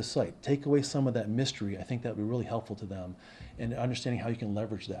know about this site. Take away some of that mystery. I think that would be really helpful to them and understanding how you can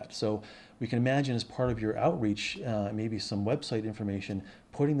leverage that. So we can imagine as part of your outreach, maybe some website information,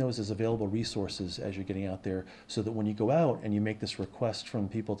 putting those as available resources as you're getting out there so that when you go out and you make this request from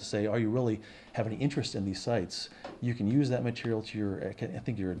people to say, are you really have any interest in these sites, you can use that material to your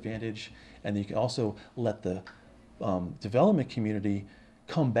advantage. And then you can also let the development community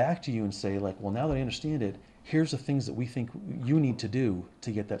come back to you and say, like, well, now that I understand it, here's the things that we think you need to do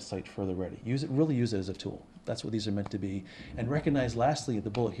to get that site further ready. Really use it as a tool. That's what these are meant to be. And recognize, lastly, at the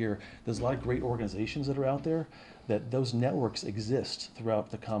bullet here, there's a lot of great organizations that are out there, that those networks exist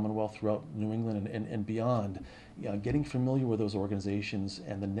throughout the Commonwealth, throughout New England and beyond. Getting familiar with those organizations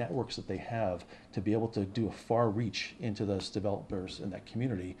and the networks that they have to be able to do a far reach into those developers in that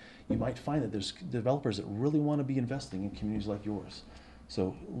community, you might find that there's developers that really want to be investing in communities like yours.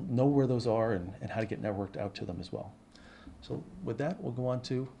 So know where those are and how to get networked out to them as well. So with that, we'll go on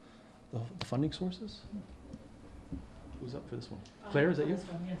to the funding sources. Who's up for this one? Claire, is that you? This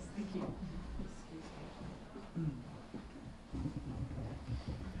one, yes, thank you.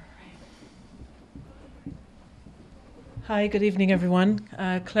 Hi, good evening, everyone.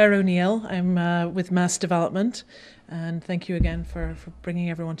 Claire O'Neill. I'm with Mass Development, and thank you again for bringing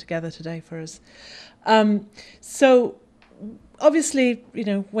everyone together today for us. So, obviously,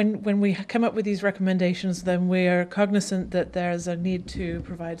 when we come up with these recommendations, then we're cognizant that there's a need to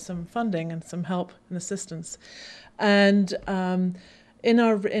provide some funding and some help and assistance. And in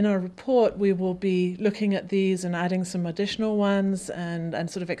our report, we will be looking at these and adding some additional ones and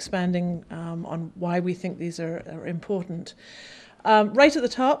sort of expanding on why we think these are important. Right at the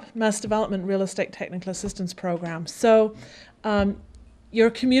top, Mass Development Real Estate Technical Assistance Program. So your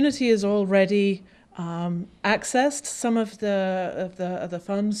community is already accessed some of the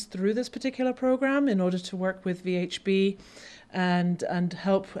funds through this particular program in order to work with VHB and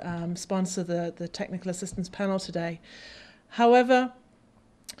help sponsor the technical assistance panel today. However,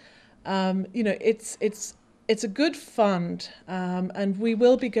 it's it's a good fund, and we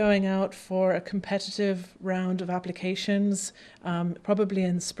will be going out for a competitive round of applications, probably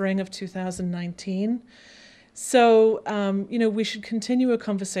in spring of 2019. So, we should continue a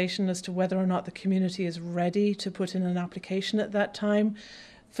conversation as to whether or not the community is ready to put in an application at that time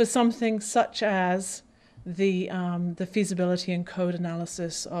for something such as the feasibility and code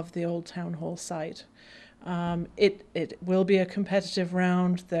analysis of the old town hall site. It will be a competitive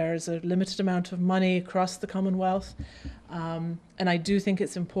round. There's a limited amount of money across the Commonwealth. And I do think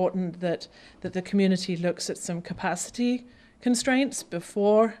it's important that the community looks at some capacity constraints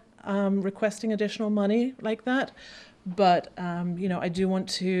before requesting additional money like that. But, I do want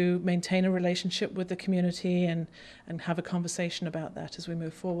to maintain a relationship with the community and have a conversation about that as we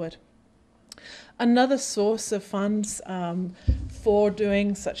move forward. Another source of funds for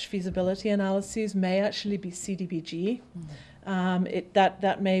doing such feasibility analyses may actually be CDBG.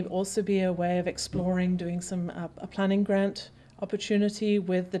 That may also be a way of exploring doing some a planning grant opportunity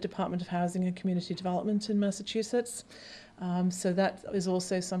with the Department of Housing and Community Development in Massachusetts. So that is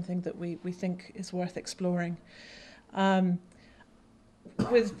also something that we think is worth exploring.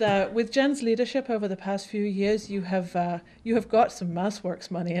 With Jen's leadership over the past few years, you have got some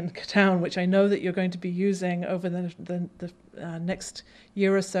MassWorks money in town, which I know that you're going to be using over the next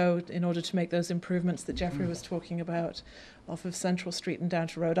year or so in order to make those improvements that Jeffrey was talking about off of Central Street and down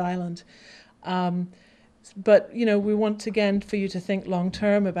to Rhode Island. But we want again for you to think long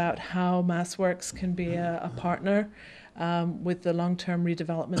term about how MassWorks can be a partner with the long-term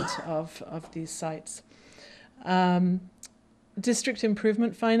redevelopment of these sites. District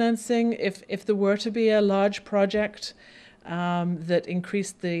improvement financing, if there were to be a large project that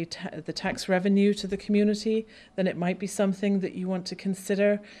increased the tax revenue to the community, then it might be something that you want to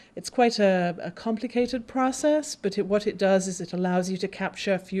consider. It's quite a complicated process, but what it does is it allows you to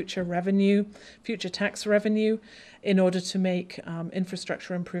capture future tax revenue, in order to make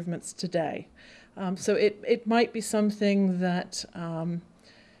infrastructure improvements today. So it might be something that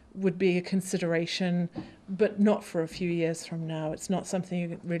would be a consideration, but not for a few years from now. It's not something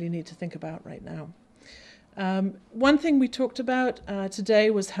you really need to think about right now. One thing we talked about today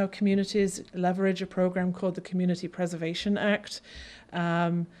was how communities leverage a program called the Community Preservation Act.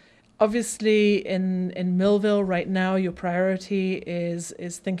 Obviously, in Millville right now, your priority is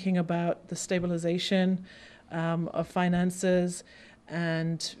thinking about the stabilization of finances,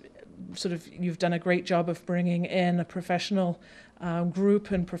 and sort of you've done a great job of bringing in a professional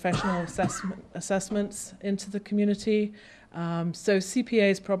group and professional assessments into the community. So CPA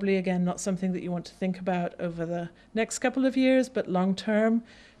is probably, again, not something that you want to think about over the next couple of years, but long term,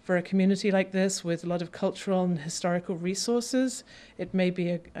 for a community like this with a lot of cultural and historical resources, it may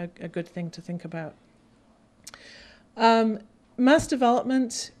be a good thing to think about. Mass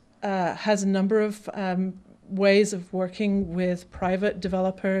development has a number of ways of working with private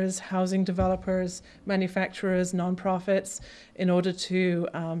developers, housing developers, manufacturers, nonprofits, in order to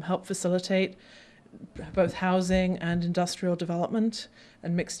help facilitate both housing and industrial development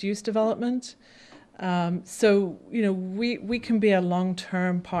and mixed-use development. So, we can be a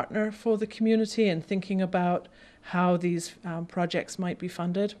long-term partner for the community in thinking about how these projects might be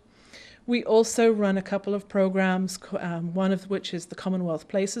funded. We also run a couple of programs, one of which is the Commonwealth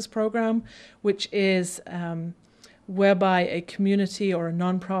Places program, which is whereby a community or a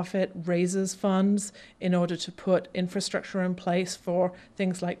nonprofit raises funds in order to put infrastructure in place for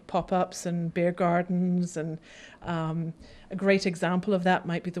things like pop-ups and beer gardens. And a great example of that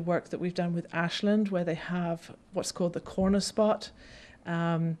might be the work that we've done with Ashland, where they have what's called the Corner Spot,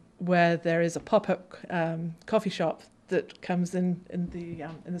 where there is a pop-up coffee shop that comes in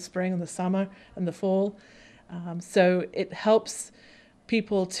the spring and the summer and the fall. So it helps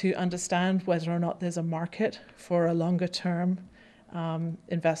people to understand whether or not there's a market for a longer term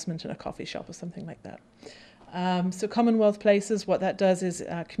investment in a coffee shop or something like that. So Commonwealth Places, what that does is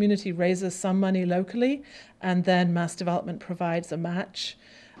community raises some money locally, and then Mass Development provides a match,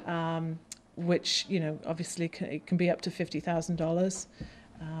 which obviously it can be up to $50,000.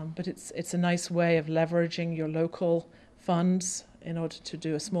 But it's a nice way of leveraging your local funds in order to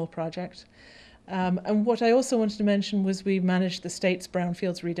do a small project. And what I also wanted to mention was we manage the state's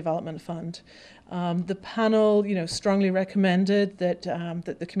Brownfields Redevelopment Fund. The panel, strongly recommended that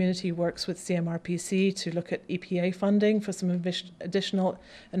that the community works with CMRPC to look at EPA funding for some additional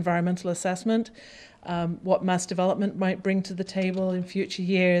environmental assessment. What Mass Development might bring to the table in future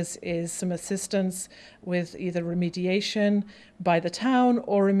years is some assistance with either remediation by the town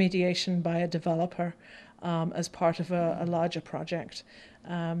or remediation by a developer as part of a larger project.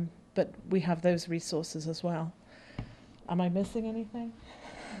 But we have those resources as well. Am I missing anything?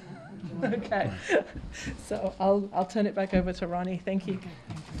 Okay. So I'll turn it back over to Ronnie. Thank you.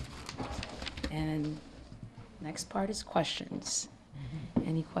 And next part is questions.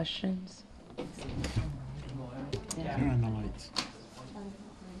 Any questions? Turn on the lights.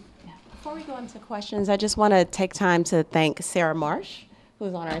 Before we go into questions, I just want to take time to thank Sarah Marsh,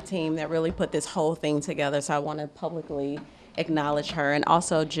 who's on our team that really put this whole thing together. So I want to publicly acknowledge her and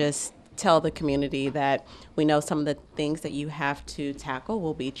also just tell the community that we know some of the things that you have to tackle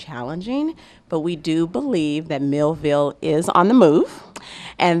will be challenging, but we do believe that Millville is on the move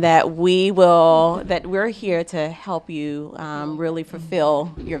and that we're here to help you really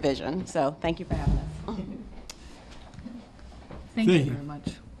fulfill your vision. So thank you for having us. Thank you very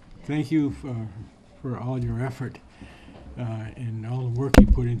much. Thank you for all your effort and all the work you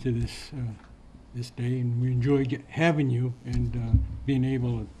put into this day, and we enjoyed having you and being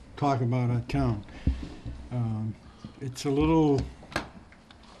able to talk about our town. It's a little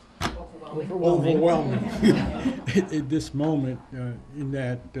overwhelming at this moment in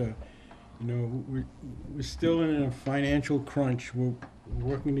that we're still in a financial crunch. We're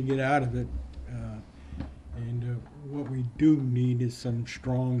working to get out of it, and what we do need is some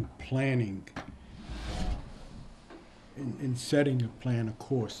strong planning in setting a plan, a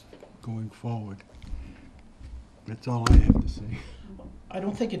course going forward. That's all I have to say. I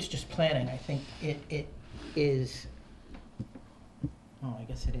don't think it's just planning. I think it is, oh, I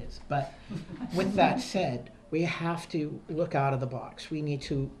guess it is. But with that said, we have to look out of the box. We need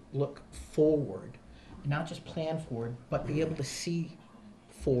to look forward, not just plan forward, but be able to see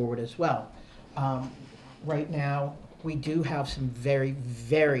forward as well. Right now, we do have some very,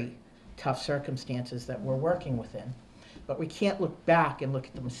 very tough circumstances that we're working within. But we can't look back and look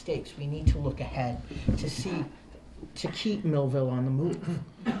at the mistakes. We need to look ahead to keep Millville on the move.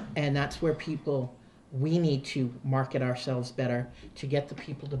 And that's where we need to market ourselves better to get the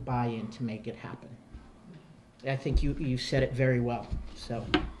people to buy in to make it happen. I think you said it very well. So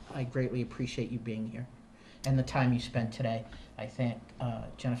I greatly appreciate you being here and the time you spent today. I thank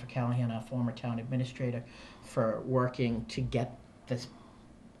Jennifer Callahan, our former town administrator, for working to get this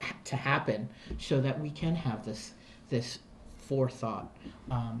to happen so that we can have this forethought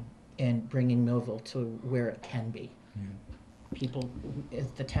and bringing Millville to where it can be.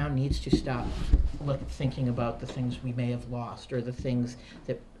 The town needs to stop thinking about the things we may have lost or the things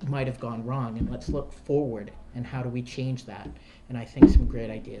that might have gone wrong, and let's look forward and how do we change that. And I think some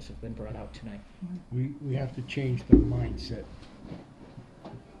great ideas have been brought out tonight. We have to change the mindset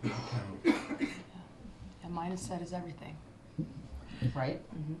of the town. And mindset is everything. Right?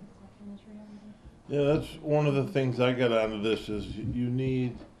 Yeah, that's one of the things I got out of this is you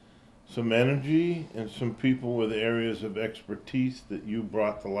need some energy and some people with areas of expertise that you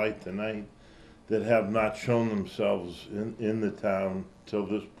brought to light tonight that have not shown themselves in the town till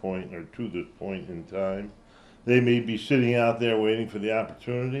this point or to this point in time. They may be sitting out there waiting for the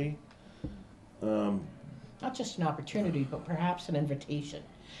opportunity. Not just an opportunity, but perhaps an invitation.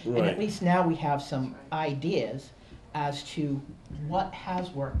 Right. And at least now we have some ideas as to what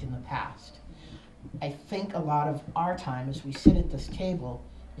has worked in the past. I think a lot of our time as we sit at this table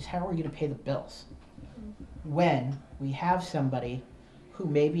is how are we going to pay the bills? When we have somebody who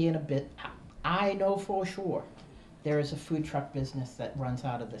may be in a bit, I know for sure there is a food truck business that runs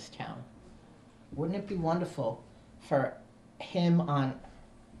out of this town. Wouldn't it be wonderful for him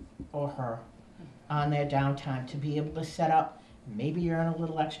or her on their downtime to be able to set up, maybe earn a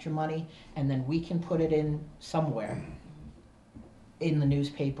little extra money, and then we can put it in somewhere in the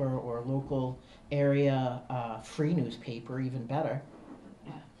newspaper or local area free newspaper, even better.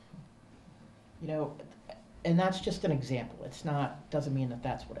 And that's just an example. Doesn't mean that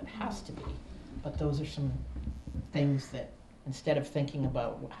that's what it has to be, but those are some things that instead of thinking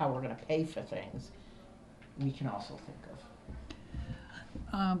about how we're going to pay for things, we can also think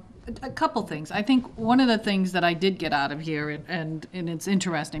of. A couple things. I think one of the things that I did get out of here, and it's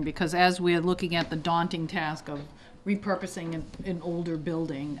interesting because as we're looking at the daunting task of repurposing an older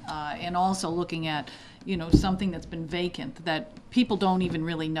building and also looking at something that's been vacant that people don't even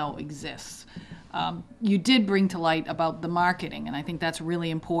really know exists. You did bring to light about the marketing, and I think that's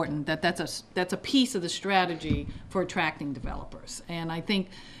really important. That's a piece of the strategy for attracting developers. And I think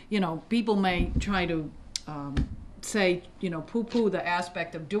people may try to say poo-poo the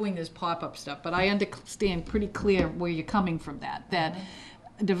aspect of doing this pop-up stuff, but I understand pretty clear where you're coming from. That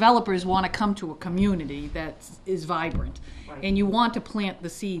developers want to come to a community that is vibrant, and you want to plant the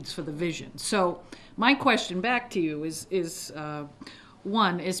seeds for the vision. So my question back to you is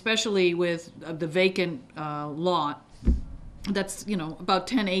one, especially with the vacant lot that's about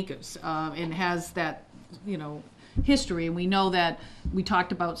 10 acres and has that history, and we know that we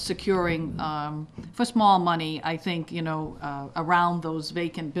talked about securing, for small money, I think, around those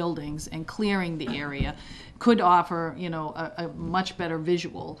vacant buildings and clearing the area could offer, a much better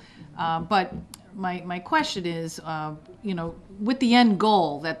visual. But my question is, with the end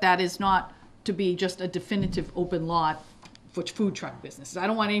goal that is not to be just a definitive open lot for food truck businesses. I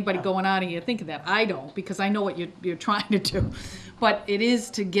don't want anybody going out of here thinking that. I don't, because I know what you're trying to do. But it is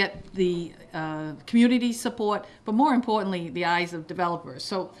to get the community support, but more importantly, the eyes of developers.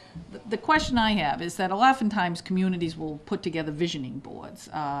 So the question I have is that oftentimes communities will put together visioning boards.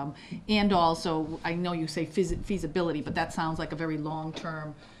 And also, I know you say feasibility, but that sounds like a very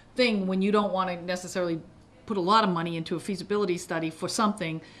long-term thing when you don't want to necessarily put a lot of money into a feasibility study for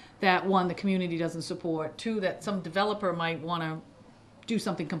something that, one, the community doesn't support, two, that some developer might want to do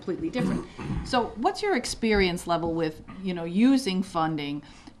something completely different. So what's your experience level with, using funding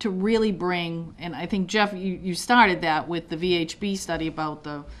to really bring, and I think, Jeff, you started that with the VHB study about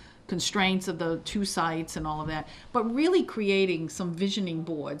the constraints of the 2 sites and all of that, but really creating some visioning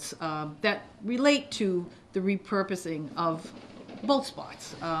boards that relate to the repurposing of both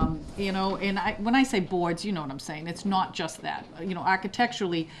spots, and when I say boards, you know what I'm saying. It's not just that,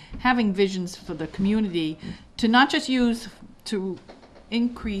 architecturally having visions for the community to not just use to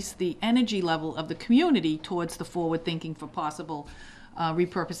increase the energy level of the community towards the forward thinking for possible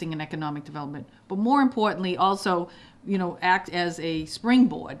repurposing and economic development, but more importantly also, act as a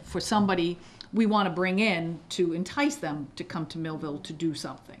springboard for somebody we want to bring in to entice them to come to Millville to do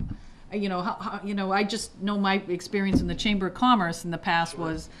something. I just know my experience in the Chamber of Commerce in the past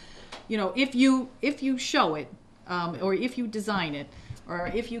was, if you show it, or if you design it,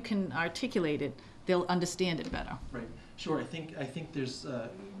 or if you can articulate it, they'll understand it better. Right. Sure. I think there's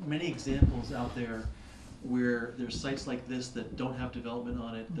many examples out there where there's sites like this that don't have development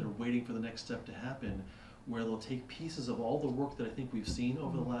on it, that are waiting for the next step to happen, where they'll take pieces of all the work that I think we've seen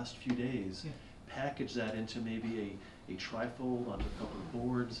over the last few days, package that into maybe a trifold onto a couple of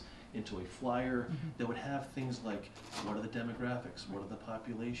boards, into a flyer that would have things like, what are the demographics, what are the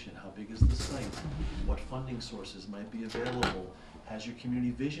population, how big is the site, what funding sources might be available, has your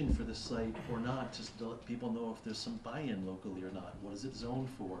community vision for the site or not, just to let people know if there's some buy-in locally or not, what is it zoned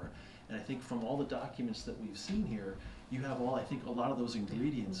for. And I think from all the documents that we've seen here, you have a lot of those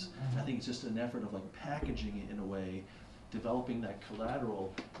ingredients. I think it's just an effort of packaging it in a way, developing that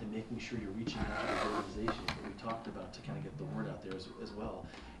collateral and making sure you're reaching out to the organizations that we talked about to kind of get the word out there as well.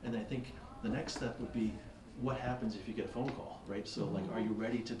 And I think the next step would be, what happens if you get a phone call, right? So are you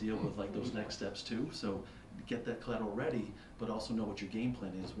ready to deal with those next steps too? So get that collateral ready, but also know what your game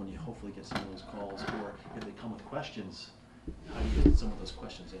plan is when you hopefully get some of those calls, or if they come with questions, how do you get some of those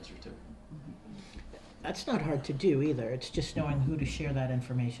questions answered too? That's not hard to do either. It's just knowing who to share that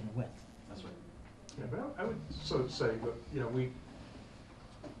information with. That's right. Yeah, but I would sort of say that, we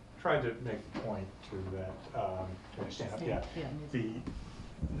tried to make the point to that, to stand up,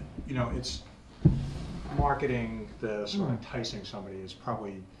 it's marketing this or enticing somebody is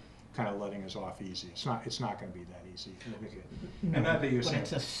probably kind of letting us off easy. It's not going to be that easy. And that you're saying,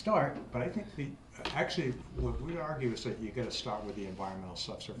 it's a start. But I think actually what we argue is that you got to start with the environmental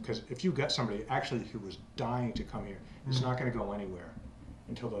subsurface, because if you got somebody actually who was dying to come here, it's not going to go anywhere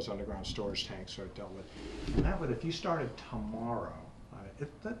until those underground storage tanks are dealt with. And that would, if you started tomorrow,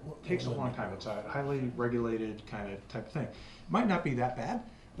 that takes a long time. It's a highly regulated kind of type of thing. It might not be that bad,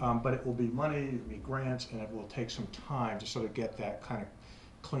 but it will be money, it will be grants, and it will take some time to sort of get that kind of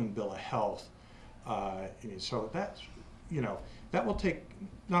clean bill of health. So that's, that will take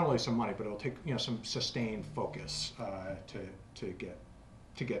not only some money, but it will take some sustained focus to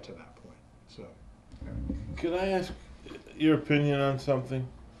get to that point. So, Could I ask your opinion on something?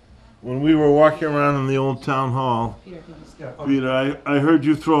 When we were walking around in the old town hall, Peter, I heard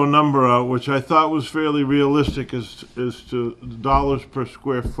you throw a number out, which I thought was fairly realistic as to dollars per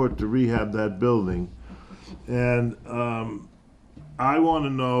square foot to rehab that building. And I want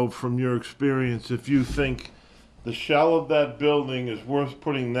to know from your experience if you think the shell of that building is worth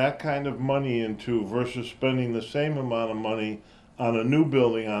putting that kind of money into versus spending the same amount of money on a new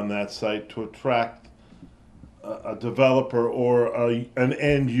building on that site to attract a developer or an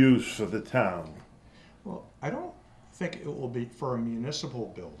end use for the town. well, I don't think it will be, for a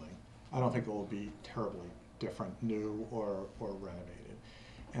municipal building, I don't think it will be terribly different, new or renovated.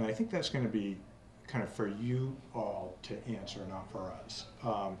 And I think that's going to be kind of for you all to answer, not for us.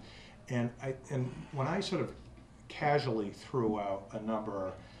 And when I sort of casually threw out a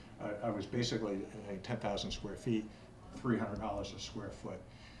number, I was basically 10,000 square feet, $300 a square foot.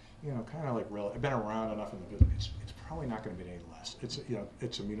 Kind of like really, I've been around enough in the business. It's probably not going to be any less. It's, you know,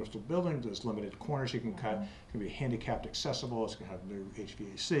 it's a municipal building. There's limited corners you can cut. It's going to be handicapped accessible. It's going to have new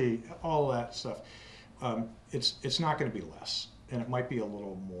HVAC, all that stuff. It's not going to be less, and it might be a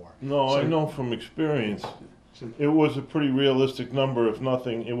little more. No, So- I know from experience, so- it was a pretty realistic number. If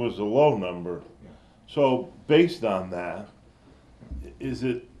nothing, it was a low number. Yeah. So based on that, is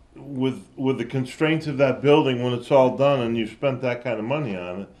it with the constraints of that building when it's all done and you spent that kind of money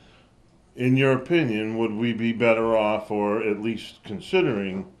on it? In your opinion, would we be better off, or at least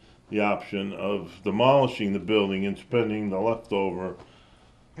considering the option of demolishing the building and spending the leftover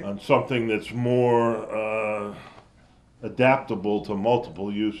on something that's more adaptable to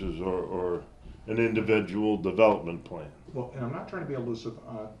multiple uses or an individual development plan? Well, and I'm not trying to be elusive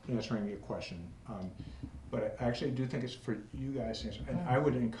answering your question, but I actually do think it's for you guys to answer. And I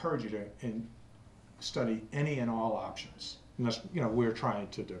would encourage you to study any and all options. And that's, you know, we're trying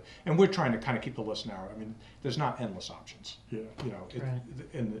to do. And we're trying to kind of keep the list narrow. I mean, there's not endless options. You know,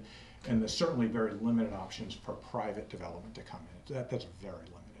 and there's certainly very limited options for private development to come in. That's very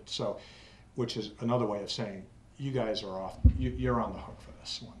limited. So, which is another way of saying, you guys are off, you're on the hook for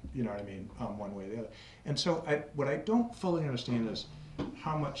this one. You know what I mean? One way or the other. And so what I don't fully understand is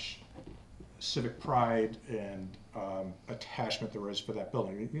how much civic pride and attachment there is for that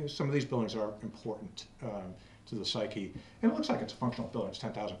building. You know, some of these buildings are important to the psyche. And it looks like it's a functional building. It's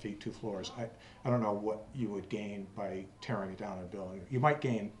 10,000 feet, 2 floors. I don't know what you would gain by tearing it down in a building. You might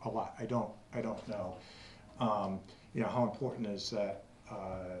gain a lot. I don't know. You know, how important is that?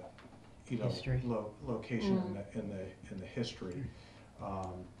 You know, History. Location in the history.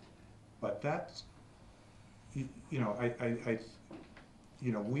 But that's, you know, I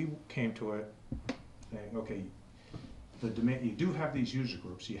you know, we came to it saying, okay, the demand, you do have these user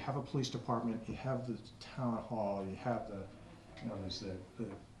groups. You have a police department, you have the town hall, you have the, you know, there's the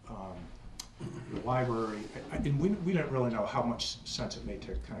library, and we didn't really know how much sense it made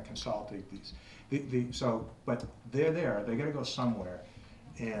to kind of consolidate these. So, but they're there. They got to go somewhere,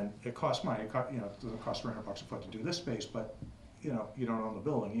 and it costs money. You know, it doesn't cost $300 a foot to do this space, but you know, you don't own the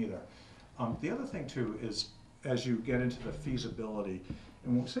building either. The other thing too is, as you get into the feasibility,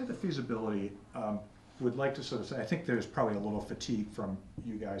 and when we say the feasibility, we'd like to sort of say, I think there's probably a little fatigue from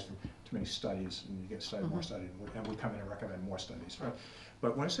you guys from too many studies, and you get studied, more studies, and we come in and recommend more studies, right?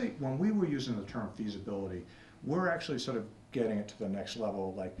 But when we were using the term feasibility, we're actually sort of getting it to the next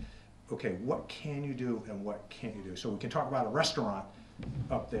level, like, okay, what can you do and what can't you do? So we can talk about a restaurant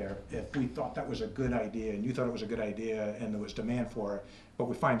up there if we thought that was a good idea and you thought it was a good idea and there was demand for it, but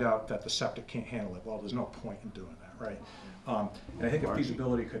we find out that the septic can't handle it. Well, there's no point in doing that, right? And I think if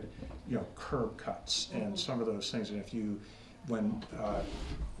feasibility could, you know, curb cuts and some of those things, and if you, when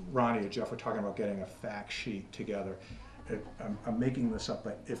Ronnie or Jeff were talking about getting a fact sheet together, I'm making this up,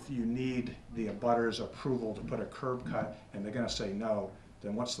 but if you need the abutters approval to put a curb cut and they're gonna say no,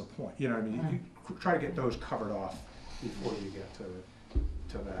 then what's the point? You know what I mean? You try to get those covered off before you get to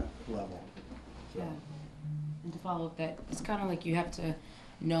that level. So. Yeah. And to follow up that, it's kind of like you have to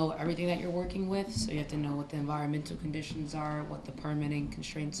know everything that you're working with. So you have to know what the environmental conditions are, what the permitting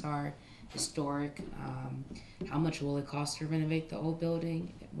constraints are, historic, how much will it cost to renovate the old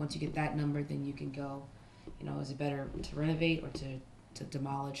building. Once you get that number, then you can go, you know, is it better to renovate or to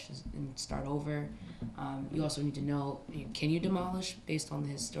demolish and start over? You also need to know, can you demolish based on the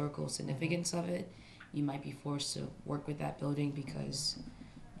historical significance of it? You might be forced to work with that building because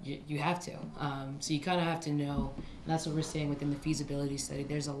you have to. So you kind of have to know, and that's what we're saying within the feasibility study.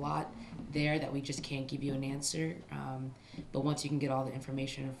 There's a lot there that we just can't give you an answer. But once you can get all the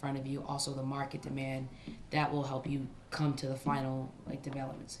information in front of you, also the market demand, that will help you come to the final like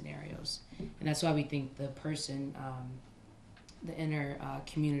development scenarios. And that's why we think the person, the inner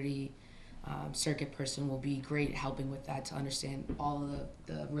community circuit person will be great helping with that to understand all of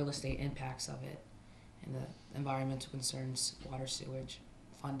the real estate impacts of it and the environmental concerns, water, sewage,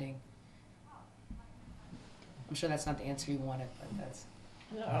 funding. I'm sure that's not the answer you wanted, but that's...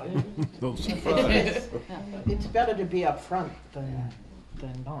 No, it's better to be upfront than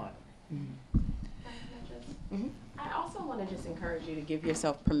not. I also want to just encourage you to give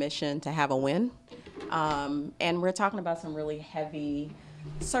yourself permission to have a win. And we're talking about some really heavy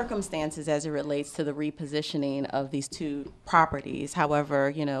circumstances as it relates to the repositioning of these two properties.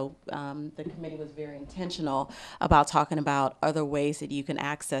 However, you know, the committee was very intentional about talking about other ways that you can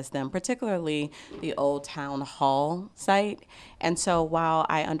access them, particularly the old town hall site. And so while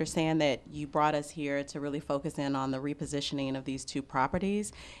I understand that you brought us here to really focus in on the repositioning of these two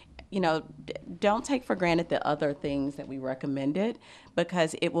properties, you know, don't take for granted the other things that we recommended,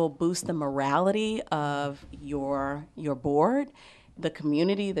 because it will boost the morality of your board. the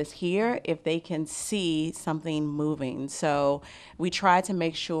community that's here if they can see something moving. So we try to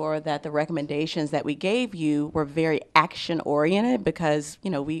make sure that the recommendations that we gave you were very action oriented because, you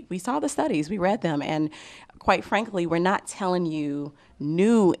know, we saw the studies, we read them, and quite frankly, we're not telling you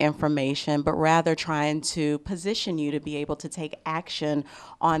new information, but rather trying to position you to be able to take action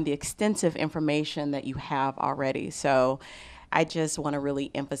on the extensive information that you have already. So I just want to really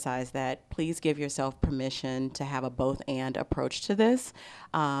emphasize that please give yourself permission to have a both and approach to this.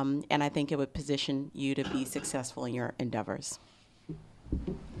 And I think it would position you to be successful in your endeavors.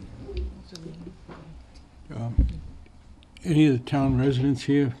 Any of the town residents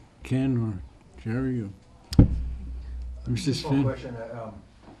here, Ken or Jerry or Mrs. Just one Finn? question.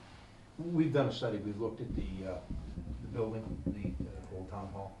 We've done a study. We've looked at the building, the old town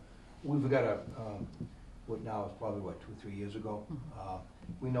hall. We've got what now is probably, 2 or 3 years ago.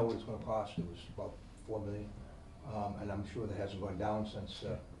 We know what it's gonna cost. It was about $4 million. And I'm sure that hasn't gone down since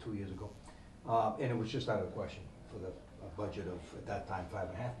 2 years ago. And it was just out of the question for the budget of, at that time,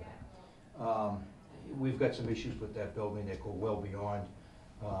 $5.5 million. We've got some issues with that building that go well beyond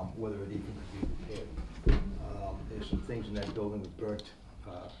whether it even could be repaired. There's some things in that building with burnt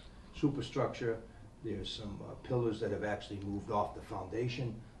superstructure. There's some pillars that have actually moved off the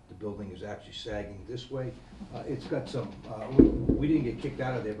foundation. The building is actually sagging this way. It's got some, we didn't get kicked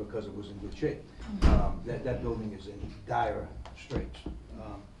out of there because it was in good shape. That building is in dire straits.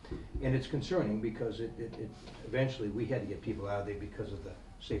 And it's concerning because it eventually we had to get people out of there because of the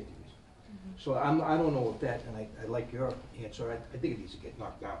safety reason. So I don't know if that, and I like your answer, I think it needs to get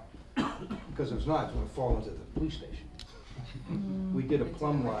knocked down. Because if it's not, it's gonna fall into the police station. We did a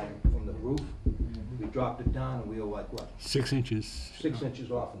plumb line from the roof, we dropped it down, and we were like, what? 6 inches. 6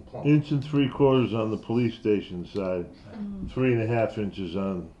 inches off and plumb. 1 3/4 on the police station side, 3.5 inches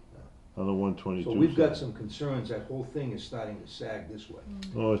on the 122 So we've got side. some concerns, that whole thing is starting to sag this way.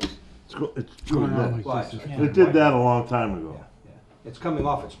 Oh, it's Going on good. like this. They did that a long time ago. Yeah. It's coming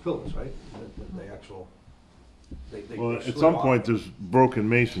off its pillars, right? The actual, they Well, at slid some off. point, there's broken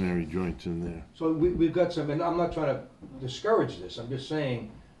masonry joints in there. So we've got some, and I'm not trying to discourage this, I'm just saying,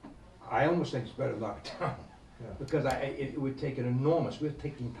 I almost think it's better to knock it down. Because it would take an enormous, we'd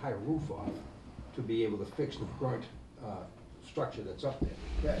take the entire roof off to be able to fix the burnt structure that's up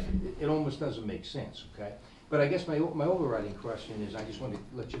there. It almost doesn't make sense, okay? But I guess my overriding question is, I just want to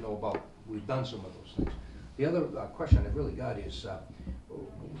let you know about, we've done some of those things. The other question I've really got is,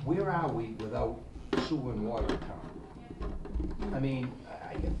 where are we without sewer and water in town? I mean,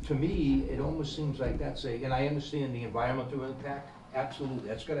 to me, it almost seems like that's and I understand the environmental impact, absolutely,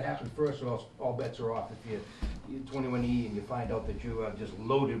 that's gotta happen first, or else all bets are off. If you're 21E and you find out that you are just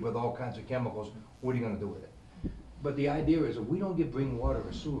loaded with all kinds of chemicals, what are you gonna do with it? But the idea is, if we don't get bring water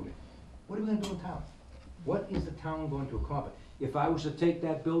or sewer in, what are we gonna do in town? What is the town going to accomplish? If I was to take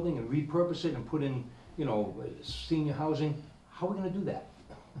that building and repurpose it and put in, senior housing, how are we gonna do that?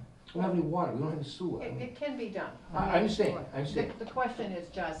 We don't have any water, we don't have any sewer. It can be done. I understand, I understand. The question is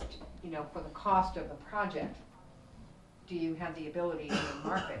just, for the cost of the project, do you have the ability in the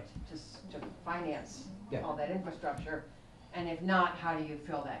market to finance all that infrastructure? And if not, how do you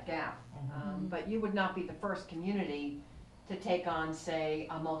fill that gap? But you would not be the first community to take on, say,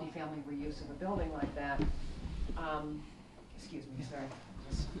 a multifamily reuse of a building like that. Excuse me, sorry.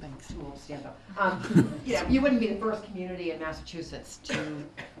 Thanks. Too old to stand up. You wouldn't be the first community in Massachusetts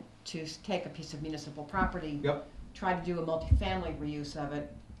to take a piece of municipal property, try to do a multifamily reuse of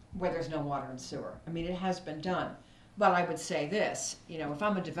it where there's no water and sewer. I mean, it has been done. But I would say this, if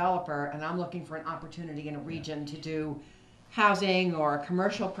I'm a developer and I'm looking for an opportunity in a region to do housing or a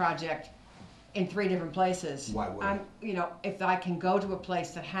commercial project in 3 different places, why would if I can go to a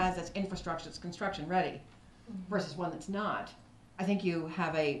place that has its infrastructure, its construction ready, versus one that's not, I think you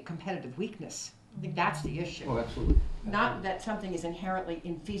have a competitive weakness. I think that's the issue. Oh, absolutely. Not that something is inherently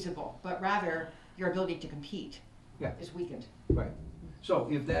infeasible, but rather your ability to compete is weakened. Right. So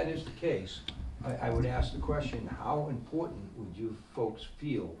if that is the case, I would ask the question, how important would you folks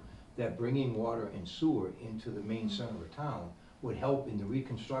feel that bringing water and sewer into the main center of town would help in the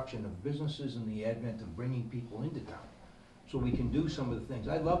reconstruction of businesses and the advent of bringing people into town? So we can do some of the things.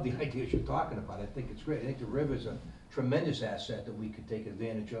 I love the ideas you're talking about. I think it's great. I think the river's a tremendous asset that we could take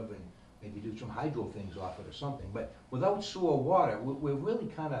advantage of and maybe do some hydro things off it or something. But without sewer water, we're really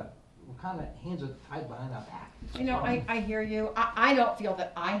kind of hands are tied behind our back. I hear you. I don't feel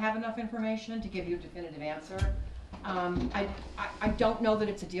that I have enough information to give you a definitive answer. I don't know that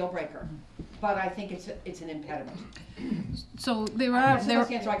it's a deal breaker, but I think it's an impediment. So there That's are the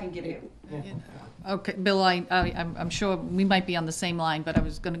best answer I can give you. Okay, Bill, I'm sure we might be on the same line, but I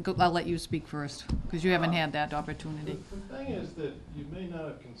was gonna go, I'll let you speak first, because you haven't had that opportunity. The thing is that you may not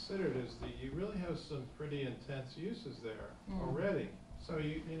have considered is that you really have some pretty intense uses there already. So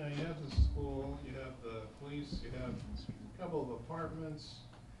you have the school, you have the police, you have a couple of apartments.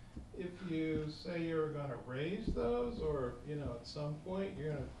 If you say you're gonna raise those, or, at some point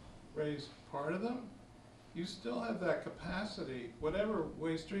you're gonna raise part of them, you still have that capacity, whatever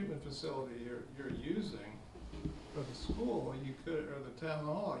waste treatment facility you're using for the school, you could, or the town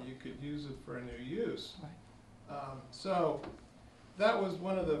hall, you could use it for a new use. So that was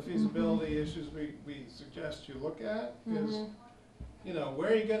one of the feasibility issues we suggest you look at is,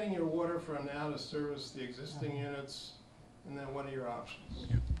 where are you getting your water from now to service the existing units, and then what are your options?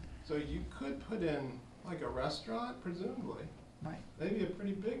 So you could put in like a restaurant, presumably, maybe a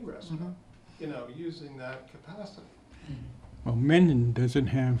pretty big restaurant, using that capacity. Well, Mendon doesn't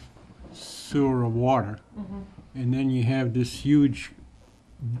have sewer or water. And then you have this huge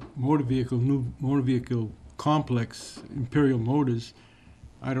new motor vehicle complex, Imperial Motors.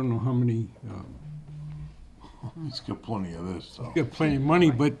 I don't know how many, He's got plenty of this, so. got plenty of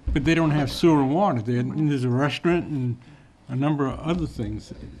money, but they don't have sewer and water there. And there's a restaurant and a number of other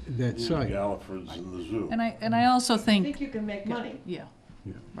things at that site. Galliford's and the zoo. And I also I think, think you can make money. yeah,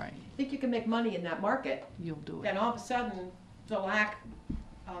 right, I think you can make money in that market. you'll do it. Then all of a sudden, the lack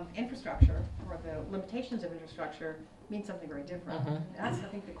of infrastructure or the limitations of infrastructure means something very different. That's, I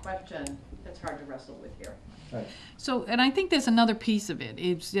think, the question that's hard to wrestle with here. So, and I think there's another piece of it,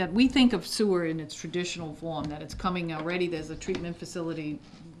 is that we think of sewer in its traditional form, that it's coming already, there's a treatment facility,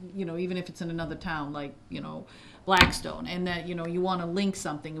 even if it's in another town, like, Blackstone, and that, you want to link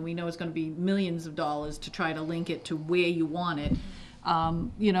something, and we know it's going to be millions of dollars to try to link it to where you want it.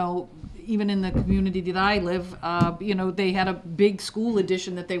 Even in the community that I live, they had a big school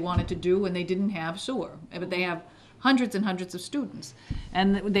addition that they wanted to do, and they didn't have sewer, but they have hundreds and hundreds of students.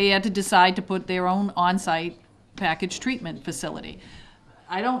 And they had to decide to put their own on-site package treatment facility.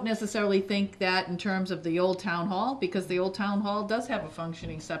 I don't necessarily think that in terms of the old town hall, because the old town hall does have a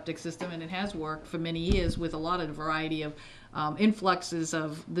functioning septic system, and it has worked for many years with a lot of variety of influxes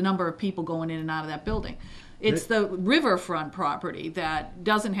of the number of people going in and out of that building. It's the riverfront property that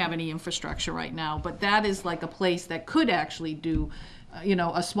doesn't have any infrastructure right now, but that is like a place that could actually do,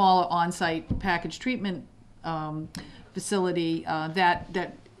 a smaller on-site package treatment facility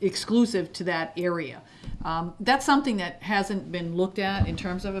that exclusive to that area. That's something that hasn't been looked at in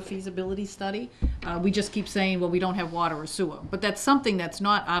terms of a feasibility study. We just keep saying, well, we don't have water or sewer, but that's something that's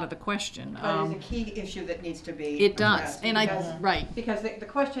not out of the question. But it's a key issue that needs to be It does, addressed, and right. Because the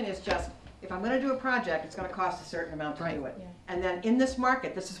question is just, if I'm gonna do a project, it's gonna cost a certain amount to do it. And then in this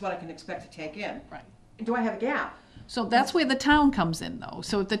market, this is what I can expect to take in. Right. Do I have a gap? So that's where the town comes in, though.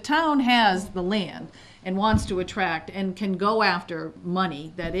 So if the town has the land and wants to attract and can go after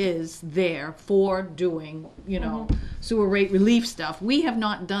money that is there for doing, sewer rate relief stuff, we have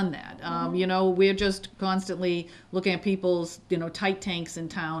not done that. We're just constantly looking at people's, tight tanks in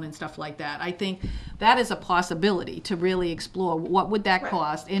town and stuff like that. I think that is a possibility to really explore. What would that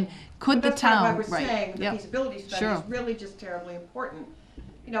cost? And could But the town? that's why we're saying the Yep. feasibility study Sure. is really just terribly important.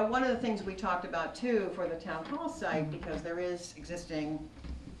 One of the things we talked about too for the town hall site, because there is existing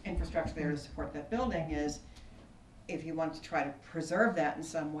infrastructure there to support that building, is if you want to try to preserve that in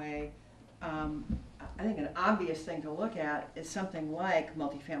some way, I think an obvious thing to look at is something like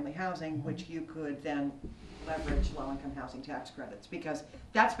multifamily housing, which you could then leverage low-income housing tax credits, because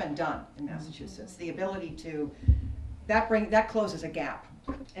that's been done in Massachusetts. The ability to, that closes a gap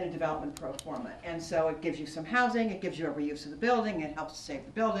in a development pro forma. And so it gives you some housing, it gives you a reuse of the building, it helps to save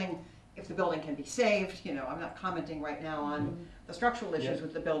the building. If the building can be saved, I'm not commenting right now on the structural issues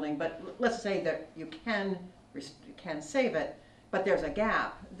with the building, but let's say that you can save it, but there's a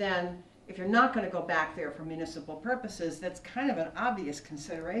gap, then if you're not going to go back there for municipal purposes, that's kind of an obvious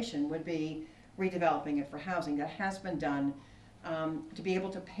consideration, would be redeveloping it for housing. That has been done. To be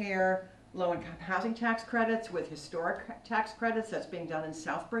able to pair low-income housing tax credits with historic tax credits, that's being done in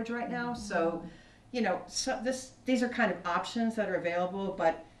Southbridge right now. So, these are kind of options that are available,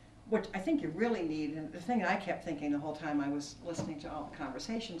 but what I think you really need, and the thing I kept thinking the whole time I was listening to all the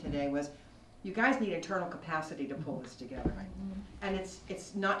conversation today, was you guys need internal capacity to pull this together. And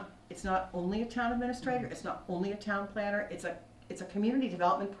it's not only a town administrator, it's not only a town planner, it's a community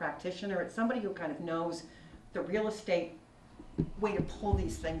development practitioner, it's somebody who kind of knows the real estate way to pull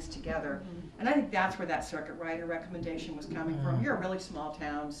these things together. And I think that's where that circuit rider recommendation was coming from. You're a really small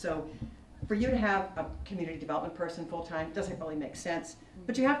town, so for you to have a community development person full-time doesn't really make sense,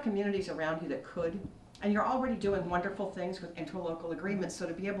 but you have communities around you that could, And you're already doing wonderful things with interlocal agreements, so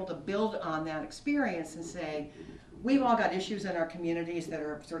to be able to build on that experience and say, we've all got issues in our communities that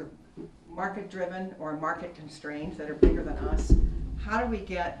are sort of market-driven or market-constrained, that are bigger than us. How do we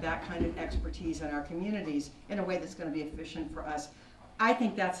get that kind of expertise in our communities in a way that's going to be efficient for us? I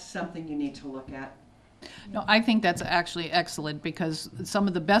think that's something you need to look at. No, I think that's actually excellent, because some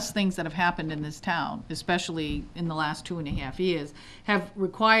of the best things that have happened in this town, especially in the last 2.5 years, have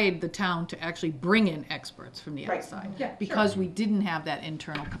required the town to actually bring in experts from the Right. outside. Yeah, Because sure. we didn't have that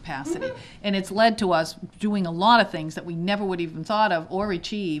internal capacity. And it's led to us doing a lot of things that we never would even thought of or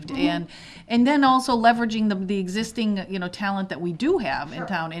achieved. And then also leveraging the existing, talent that we do have in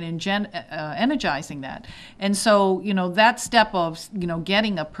town and energizing that. And so, that step of,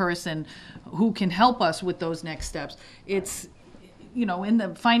 getting a person who can help us with those next steps, it's, in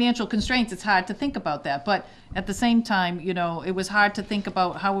the financial constraints, it's hard to think about that. But at the same time, it was hard to think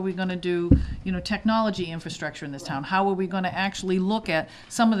about how are we going to do, technology infrastructure in this town? How are we going to actually look at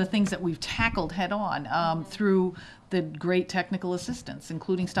some of the things that we've tackled head on through the great technical assistance,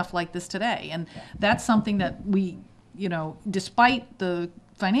 including stuff like this today? And that's something that we, despite the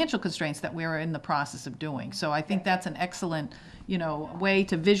financial constraints, that we're in the process of doing. So I think that's an excellent, way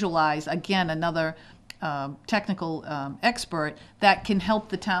to visualize, again, another technical expert that can help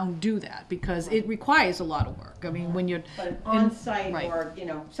the town do that, because it requires a lot of work. I mean, when you're But on-site right. or,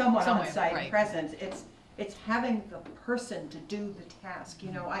 somewhat Somewhere, on-site right. presence, it's having the person to do the task.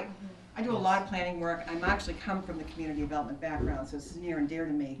 I do a lot of planning work. I'm actually come from the community development background, so it's near and dear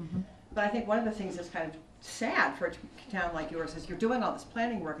to me. But I think one of the things that's kind of sad for a town like yours is you're doing all this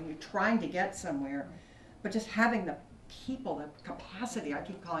planning work and you're trying to get somewhere, but just having the people, the capacity, I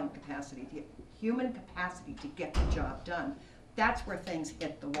keep calling it capacity, the human capacity to get the job done, that's where things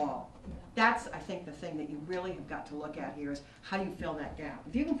hit the wall. That's, I think, the thing that you really have got to look at here is how do you fill that gap?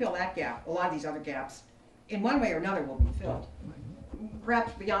 If you can fill that gap, a lot of these other gaps, in one way or another, will be filled.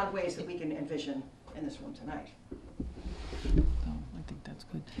 Perhaps beyond ways that we can envision in this room tonight. So I think that's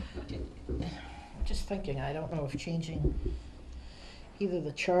good. Just thinking, I don't know if changing either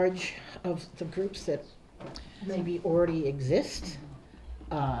the charge of the groups that maybe already exist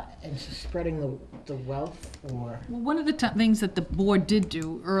and spreading the wealth, or... One of the things that the board did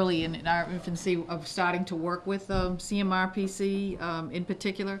do early in our infancy of starting to work with CMRPC in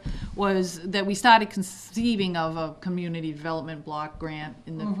particular was that we started conceiving of a community development block grant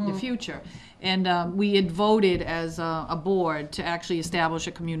in the future. And we had voted as a board to actually establish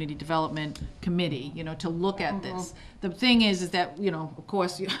a community development committee, to look at this. The thing is that, of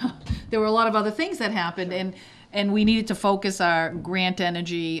course, there were a lot of other things that happened, and we needed to focus our grant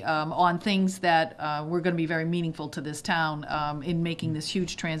energy on things that were going to be very meaningful to this town in making this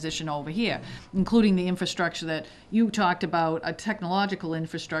huge transition over here, including the infrastructure that you talked about, a technological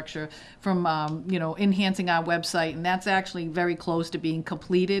infrastructure from, enhancing our website, and that's actually very close to being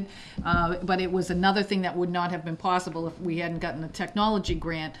completed. But it was another thing that would not have been possible if we hadn't gotten a technology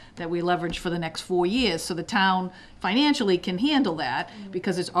grant that we leveraged for the next 4 years. So the town financially can handle that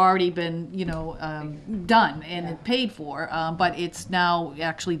because it's already been, done and paid for, but it's now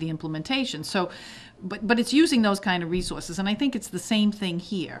actually the implementation. So, but it's using those kind of resources, and I think it's the same thing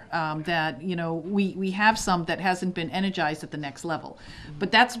here, that, we have some that hasn't been energized at the next level.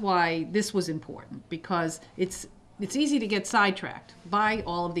 But that's why this was important, because it's easy to get sidetracked by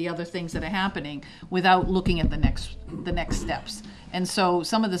all of the other things that are happening without looking at the next steps. And so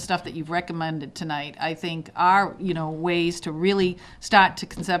some of the stuff that you've recommended tonight, I think, are ways to really start to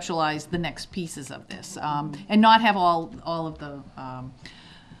conceptualize the next pieces of this, and not have all of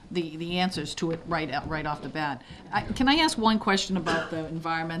the answers to it right off the bat. Can I ask one question about the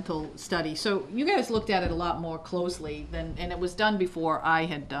environmental study? So you guys looked at it a lot more closely and it was done before I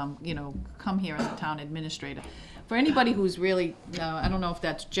had come here as a town administrator. For anybody who's really, I don't know if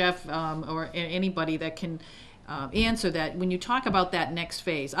that's Jeff or anybody that can answer that, when you talk about that next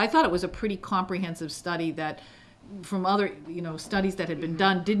phase, I thought it was a pretty comprehensive study that from other studies that had been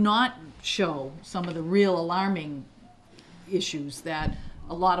done did not show some of the real alarming issues that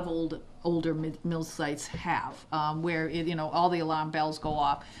a lot of older mill sites have, where all the alarm bells go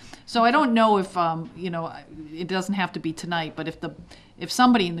off. So I don't know if it doesn't have to be tonight, but if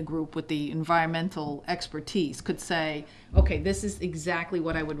somebody in the group with the environmental expertise could say, okay, this is exactly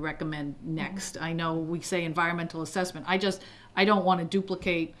what I would recommend next. I know we say environmental assessment. I don't want to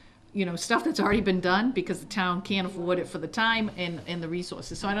duplicate stuff that's already been done because the town can't afford it for the time and the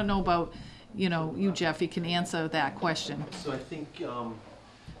resources. So I don't know about you, Jeff, you can answer that question. So I think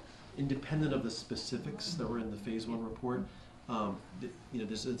independent of the specifics that were in the phase 1 report,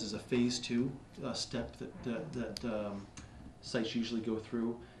 there's a phase 2 step that sites usually go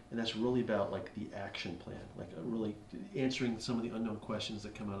through, And that's really about like the action plan, like really answering some of the unknown questions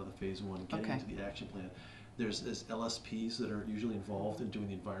that come out of the phase one, getting Okay. into the action plan. There's LSPs that are usually involved in doing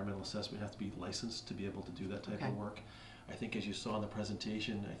the environmental assessment, have to be licensed to be able to do that type Okay. of work. I think as you saw in the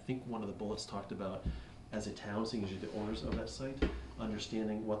presentation, I think one of the bullets talked about, as a town, seeing as you're the owners of that site,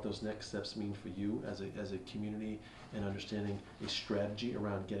 understanding what those next steps mean for you as a community, and understanding a strategy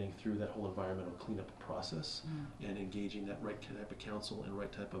around getting through that whole environmental cleanup process, and engaging that right type of counsel and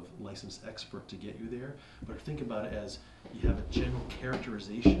right type of licensed expert to get you there. But think about it as you have a general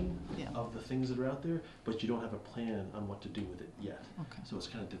characterization of the things that are out there, but you don't have a plan on what to do with it yet. Okay. So it's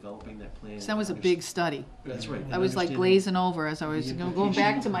kind of developing that plan. So that was a big study. That's right. I was like Understanding glazing over as I was the going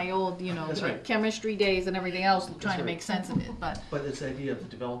back to implications. my old, That's right. chemistry days and everything else, trying to right. make sense of it, but. But it's the idea of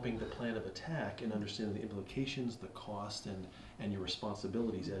developing the plan of attack and understanding the implications, the cost, and your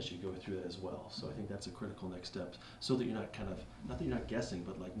responsibilities as you go through that as well. So I think that's a critical next step, so that you're not kind of, not that you're not guessing,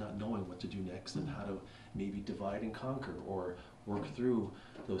 but like not knowing what to do next and how to maybe divide and conquer or work through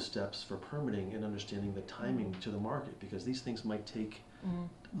those steps for permitting and understanding the timing to the market, because these things might take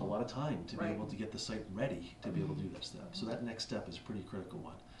a lot of time to be able to get the site ready to be able to do that step. So that next step is a pretty critical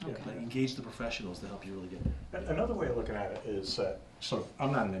one. But engage the professionals to help you really get there. Another way of looking at it is sort of,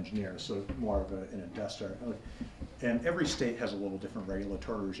 I'm not an engineer, so more of an investor. And every state has a little different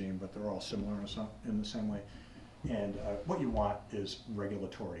regulatory regime, but they're all similar in the same way. And what you want is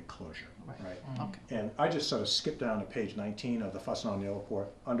regulatory closure, right? Okay. And I just sort of skipped down to page 19 of the Fuss and O'Neill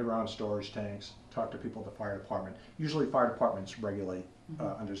report, underground storage tanks, talk to people at the fire department. Usually fire departments regulate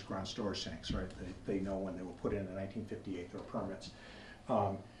underground storage tanks, right? They know when they were put in 1958, there were permits.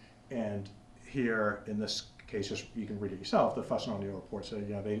 And here, in this case, just you can read it yourself, the Fuss and O'Neill report said,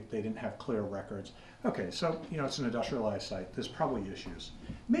 you know, they didn't have clear records. Okay, so, you know, it's an industrialized site, there's probably issues.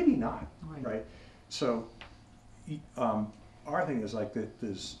 Maybe not, right? So, our thing is like that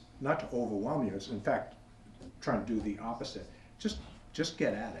there's, not to overwhelm you, it's in fact trying to do the opposite. Just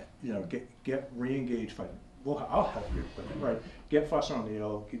get at it, you know, get re-engaged. I'll help you with it, right? Get Fuss and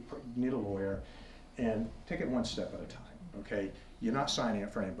O'Neill, need a lawyer, and take it one step at a time, okay? You're not signing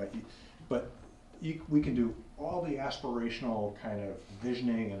up for anybody, but we can do all the aspirational kind of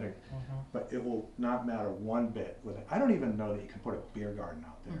visioning, and but it will not matter one bit with it. I don't even know that you can put a beer garden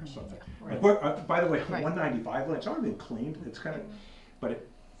out there or something. Right. By the way, 195 lane, it's already been cleaned. It's kind of, but it,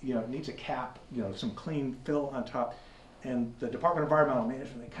 you know, it needs a cap, you know, some clean fill on top. And the Department of Environmental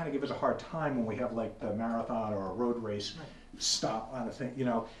Management, they kind of give us a hard time when we have like the marathon or a road race stop on a thing, you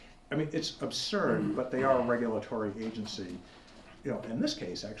know. I mean, it's absurd, but they are a regulatory agency. You know, in this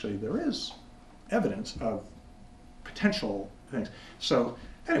case, actually, there is evidence of potential things. So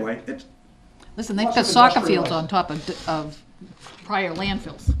anyway, it's. Listen, they've got soccer fields on top of prior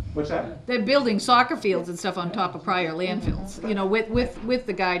landfills. What's that? They're building soccer fields and stuff on top of prior landfills, you know, with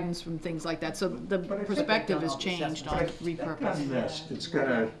the guidance from things like that. So the perspective has changed on repurposing. This, it's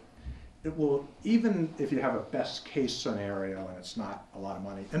gonna, it will, even if you have a best case scenario and it's not a lot of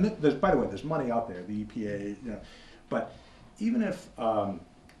money, and there's, by the way, there's money out there, the EPA, you know, but even if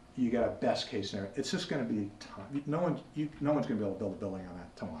you got a best case scenario, it's just going to be time. No one's going to be able to build a building on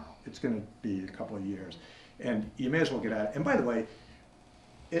that tomorrow. It's going to be a couple of years, and you may as well get at it. And by the way,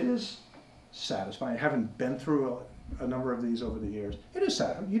 it is satisfying. Having been through a number of these over the years, it is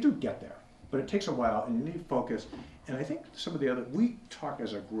satisfying. You do get there, but it takes a while, and you need focus. And I think some of the other, we talk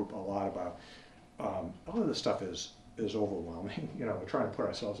as a group a lot about all of this stuff is overwhelming. You know, we're trying to put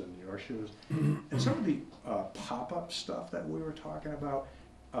ourselves in your shoes. And some of the pop-up stuff that we were talking about,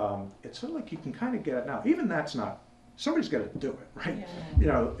 it's sort of like you can kind of get it now. Even that's not, somebody's got to do it, right? Yeah. You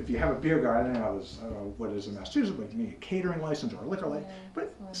know, if you have a beer garden, I don't know what it is in Massachusetts, but you need a catering license or a liquor license.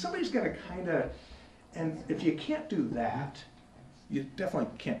 But somebody's got to kind of, and if you can't do that, you definitely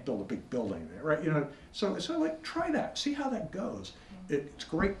can't build a big building there, right? You know, so it's sort of like, try that, see how that goes. It's a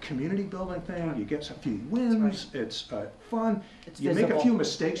great community building thing. You get a few wins. Right. It's fun. It's you visible. Make a few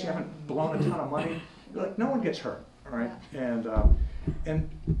mistakes. Yeah. You haven't blown a ton of money. Like no one gets hurt, all right? Yeah. And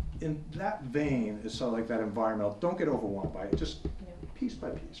in that vein is sort of like that environmental. Don't get overwhelmed by it. Just piece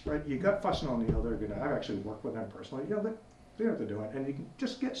by piece, right? You got Fuss and O'Neill. They're good. I've actually worked with them personally. You know, they know what they're doing, and you can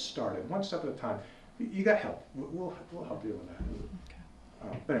just get started one step at a time. You got help. We'll help you with that.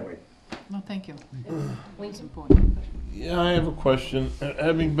 Okay. But anyway. No, thank you. It's important. Yeah, I have a question.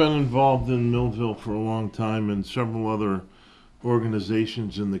 Having been involved in Millville for a long time and several other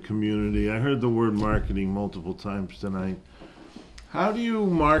organizations in the community, I heard the word marketing multiple times tonight. How do you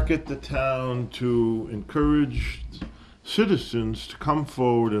market the town to encourage citizens to come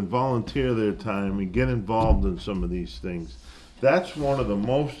forward and volunteer their time and get involved in some of these things? That's one of the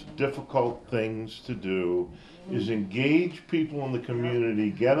most difficult things to do, is engage people in the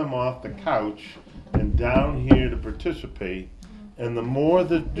community, get them off the couch and down here to participate. And the more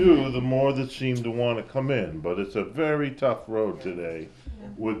that do, the more that seem to want to come in. But it's a very tough road today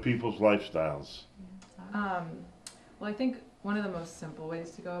with people's lifestyles. Well, I think one of the most simple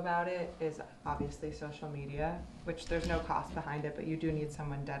ways to go about it is obviously social media, which there's no cost behind it, but you do need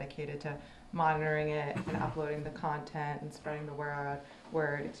someone dedicated to monitoring it and uploading the content and spreading the word,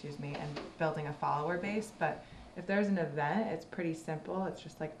 and building a follower base. But if there's an event, it's pretty simple. It's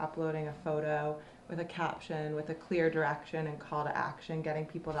just like uploading a photo with a caption, with a clear direction and call to action, getting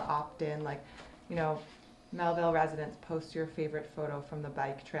people to opt in. Like, you know, Melville residents, post your favorite photo from the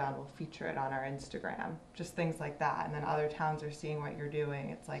bike trail and we'll feature it on our Instagram. Just things like that. And then other towns are seeing what you're doing.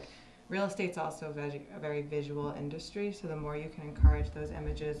 It's like, real estate's also a very visual industry, so the more you can encourage those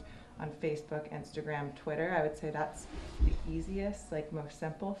images on Facebook, Instagram, Twitter, I would say that's the easiest, like most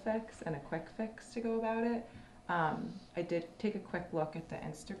simple fix and a quick fix to go about it. I did take a quick look at the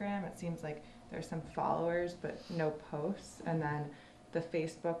Instagram. It seems like there's some followers, but no posts. And then the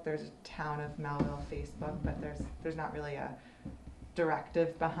Facebook, there's a Town of Melville Facebook, but there's not really a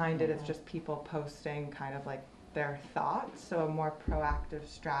directive behind it. It's just people posting kind of like their thoughts. So a more proactive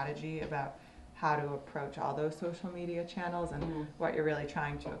strategy about how to approach all those social media channels and what you're really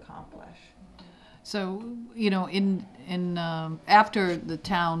trying to accomplish. So, you know, after the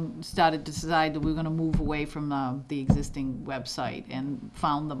town started to decide that we were going to move away from the existing website and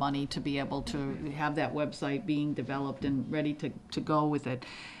found the money to be able to have that website being developed and ready to go with it,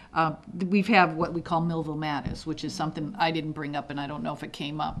 we have what we call Millville Matters, which is something I didn't bring up and I don't know if it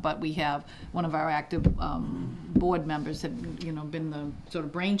came up, but we have one of our active board members have, you know, been the sort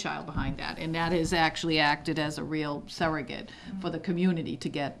of brainchild behind that, and that has actually acted as a real surrogate for the community to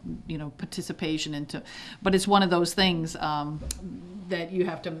get, you know, participation into. But it's one of those things that you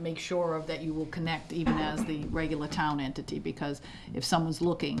have to make sure of, that you will connect even as the regular town entity, because if someone's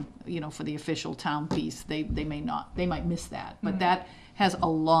looking, you know, for the official town piece, they might miss that. But that has a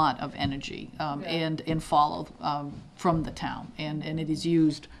lot of energy and follow from the town, and it is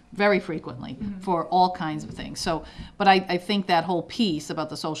used very frequently for all kinds of things. So, but I think that whole piece about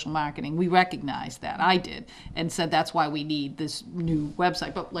the social marketing, we recognized that, I did, and said that's why we need this new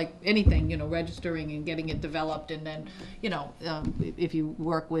website. But like anything, you know, registering and getting it developed, and then, you know, if you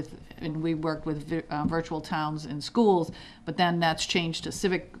work with, and we worked with virtual towns in schools, but then that's changed to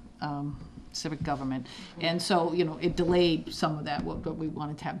civic government, and so, you know, it delayed some of that, what we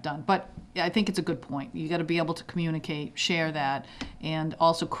wanted to have done. But I think it's a good point. You got to be able to communicate, share that, and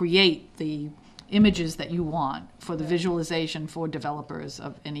also create the images that you want for the visualization for developers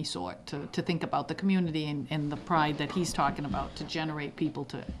of any sort to think about the community and the pride that he's talking about, to generate people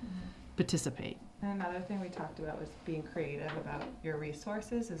to participate. And another thing we talked about was being creative about your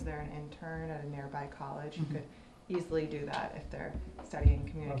resources. Is there an intern at a nearby college who could easily do that if they're studying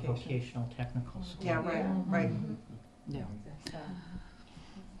communication? Or vocational technical school. Yeah, right. Yeah.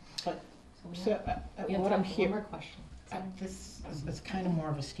 But, so, what I'm hearing, this is kind of more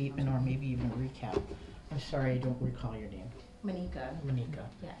of a statement or maybe even a recap. I'm sorry, I don't recall your name. Monica.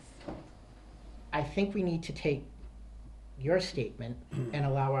 Yes. I think we need to take your statement and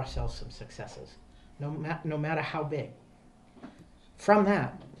allow ourselves some successes, no matter how big. From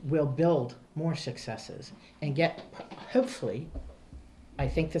that, we'll build more successes and get, hopefully, I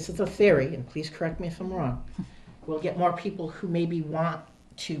think this is a theory, and please correct me if I'm wrong, we'll get more people who maybe want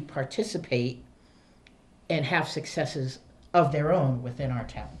to participate and have successes of their own within our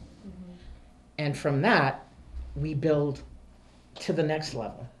town. And from that, we build to the next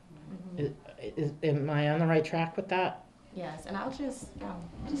level. Am I on the right track with that? Yes, and I'll just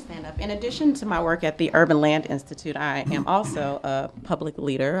stand up. In addition to my work at the Urban Land Institute, I am also a public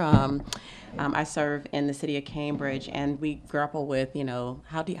leader. I serve in the city of Cambridge, and we grapple with, you know,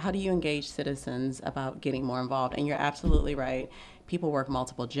 how do you engage citizens about getting more involved? And you're absolutely right. People work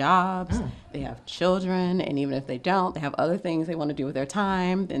multiple jobs, they have children, and even if they don't, they have other things they want to do with their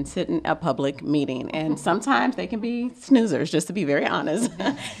time than sit in a public meeting. And sometimes they can be snoozers, just to be very honest.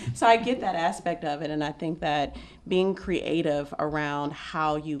 So I get that aspect of it, and I think that being creative around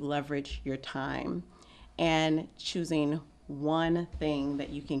how you leverage your time and choosing one thing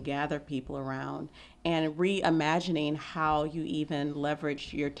that you can gather people around and reimagining how you even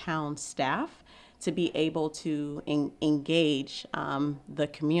leverage your town staff to be able to engage the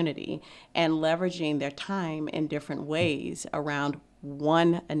community and leveraging their time in different ways around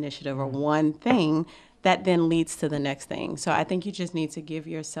one initiative or one thing that then leads to the next thing. So I think you just need to give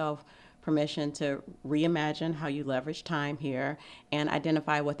yourself permission to reimagine how you leverage time here and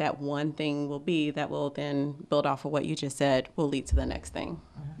identify what that one thing will be that will then build off of what you just said will lead to the next thing.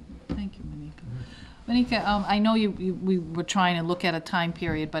 Thank you, Monica. Monica, I know we were trying to look at a time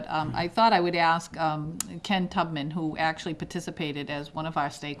period, but I thought I would ask Ken Tubman, who actually participated as one of our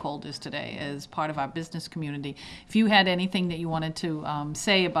stakeholders today as part of our business community, if you had anything that you wanted to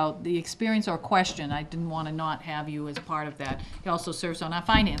say about the experience or question. I didn't want to not have you as part of that. He also serves on our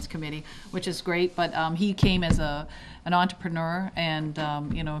finance committee, which is great, but he came as an entrepreneur, and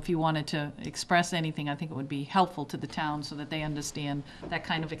you know, if you wanted to express anything, I think it would be helpful to the town so that they understand that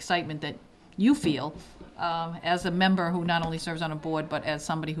kind of excitement that you feel as a member who not only serves on a board, but as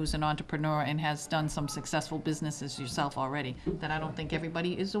somebody who's an entrepreneur and has done some successful businesses yourself already that I don't think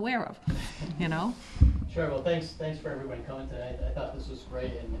everybody is aware of, you know? Sure, well, thanks for everybody coming today. I thought this was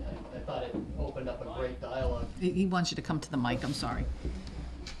great, and I thought it opened up a great dialogue. He wants you to come to the mic, I'm sorry.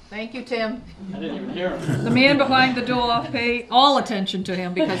 Thank you, Tim. I didn't even hear him. The man behind the door, pay all attention to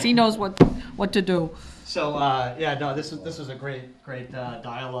him because he knows what to do. So yeah, no, this was a great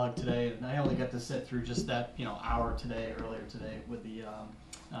dialogue today, and I only got to sit through just that hour earlier today with the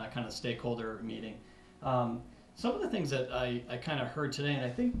kind of stakeholder meeting. Some of the things that I kind of heard today, and I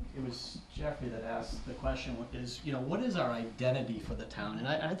think it was Jeffrey that asked the question, is what is our identity for the town? And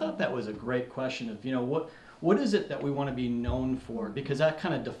I thought that was a great question of what is it that we want to be known for, because that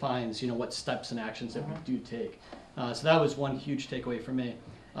kind of defines what steps and actions that we do take. So that was one huge takeaway for me.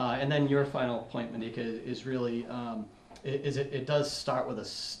 And then your final point, Monica, is really it does start with a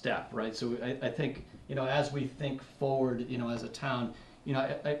step, right? So I think as we think forward, as a town,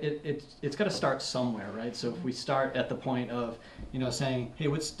 it's got to start somewhere, right? So if we start at the point of saying, hey,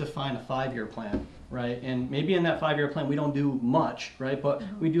 let's define a 5-year plan, right? And maybe in that 5-year plan we don't do much, right? But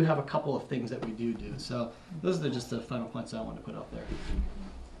we do have a couple of things that we do. So those are just the final points I want to put up there.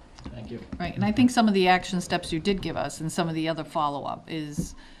 Thank you. Right, and I think some of the action steps you did give us and some of the other follow-up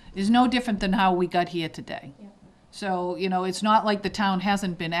is no different than how we got here today. Yeah. So, it's not like the town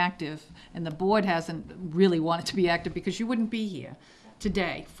hasn't been active and the board hasn't really wanted to be active, because you wouldn't be here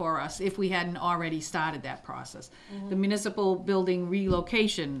today for us if we hadn't already started that process. Mm-hmm. The municipal building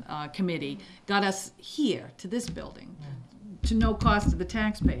relocation committee got us here to this building. Mm-hmm. To no cost to the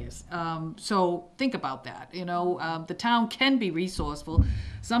taxpayers. So think about that. The town can be resourceful,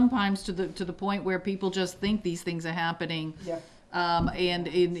 sometimes to the point where people just think these things are happening. Yeah.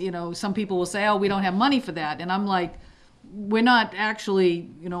 And some people will say, "Oh, we don't have money for that," and I'm like, we're not actually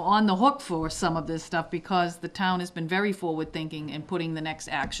on the hook for some of this stuff, because the town has been very forward thinking and putting the next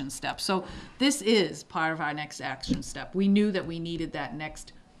action step. So this is part of our next action step. We knew that we needed that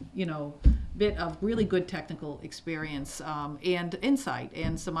next bit of really good technical experience and insight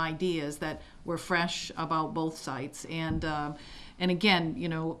and some ideas that were fresh about both sites. And again,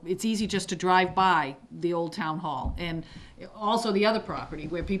 it's easy just to drive by the old town hall and also the other property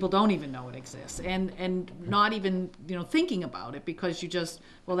where people don't even know it exists and not even thinking about it, because you just,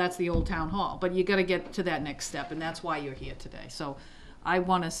 well, that's the old town hall. But you got to get to that next step, and that's why you're here today. So I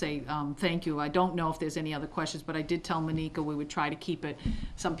want to say thank you. I don't know if there's any other questions, but I did tell Monica we would try to keep it.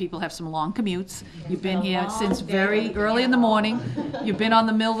 Some people have some long commutes. You've been here since very early in the morning. You've been on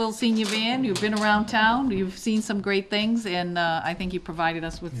the Millville Senior Van. You've been around town. You've seen some great things, and I think you provided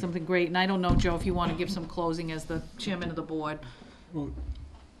us with something great. And I don't know, Joe, if you want to give some closing as the chairman of the board. Well,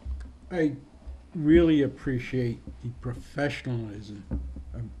 I really appreciate the professionalism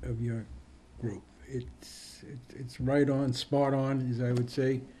of your group. It's right on, spot on, as I would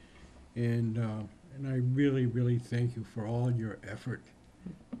say, and I really, really thank you for all your effort,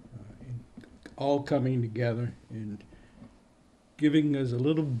 in all coming together and giving us a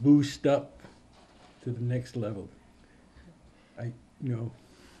little boost up to the next level.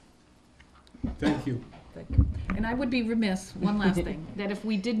 Thank you. And I would be remiss, one last thing, that if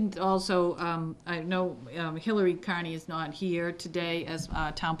we didn't also, I know Hillary Carney is not here today as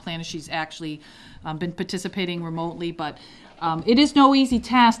town planner. She's actually been participating remotely, but it is no easy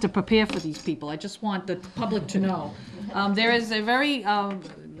task to prepare for these people. I just want the public to know. There is a very,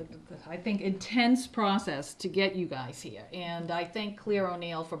 I think, intense process to get you guys here, and I thank Claire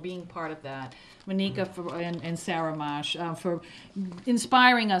O'Neill for being part of that. Monica and Sarah Marsh for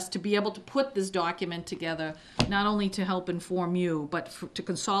inspiring us to be able to put this document together, not only to help inform you, but to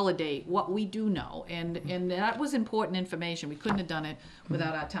consolidate what we do know. And that was important information. We couldn't have done it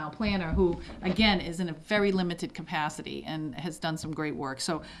without our town planner, who, again, is in a very limited capacity and has done some great work.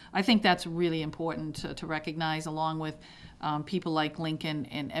 So I think that's really important to recognize, along with people like Lincoln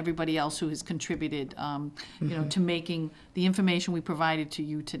and everybody everybody else who has contributed, to making the information we provided to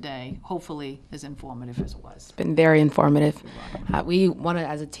you today, hopefully as informative as it was. It's been very informative. We want to,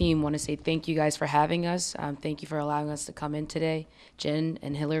 as a team, want to say thank you guys for having us. Thank you for allowing us to come in today. Jen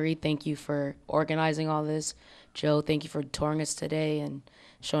and Hillary, thank you for organizing all this. Joe, thank you for touring us today and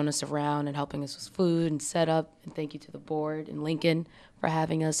showing us around and helping us with food and setup. And thank you to the board and Lincoln for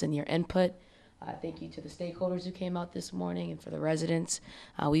having us and your input. Thank you to the stakeholders who came out this morning and for the residents.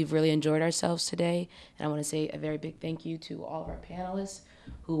 We've really enjoyed ourselves today. And I want to say a very big thank you to all of our panelists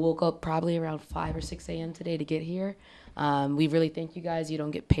who woke up probably around 5 or 6 a.m. today to get here. We really thank you guys. You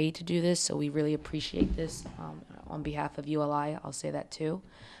don't get paid to do this, so we really appreciate this. On behalf of ULI, I'll say that too.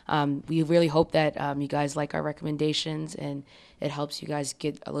 We really hope that you guys like our recommendations and it helps you guys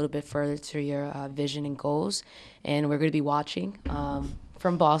get a little bit further to your vision and goals. And we're going to be watching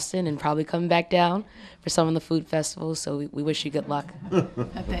from Boston and probably coming back down for some of the food festivals. So we wish you good luck.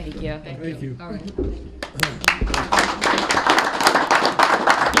 Thank you. Thank you. All right.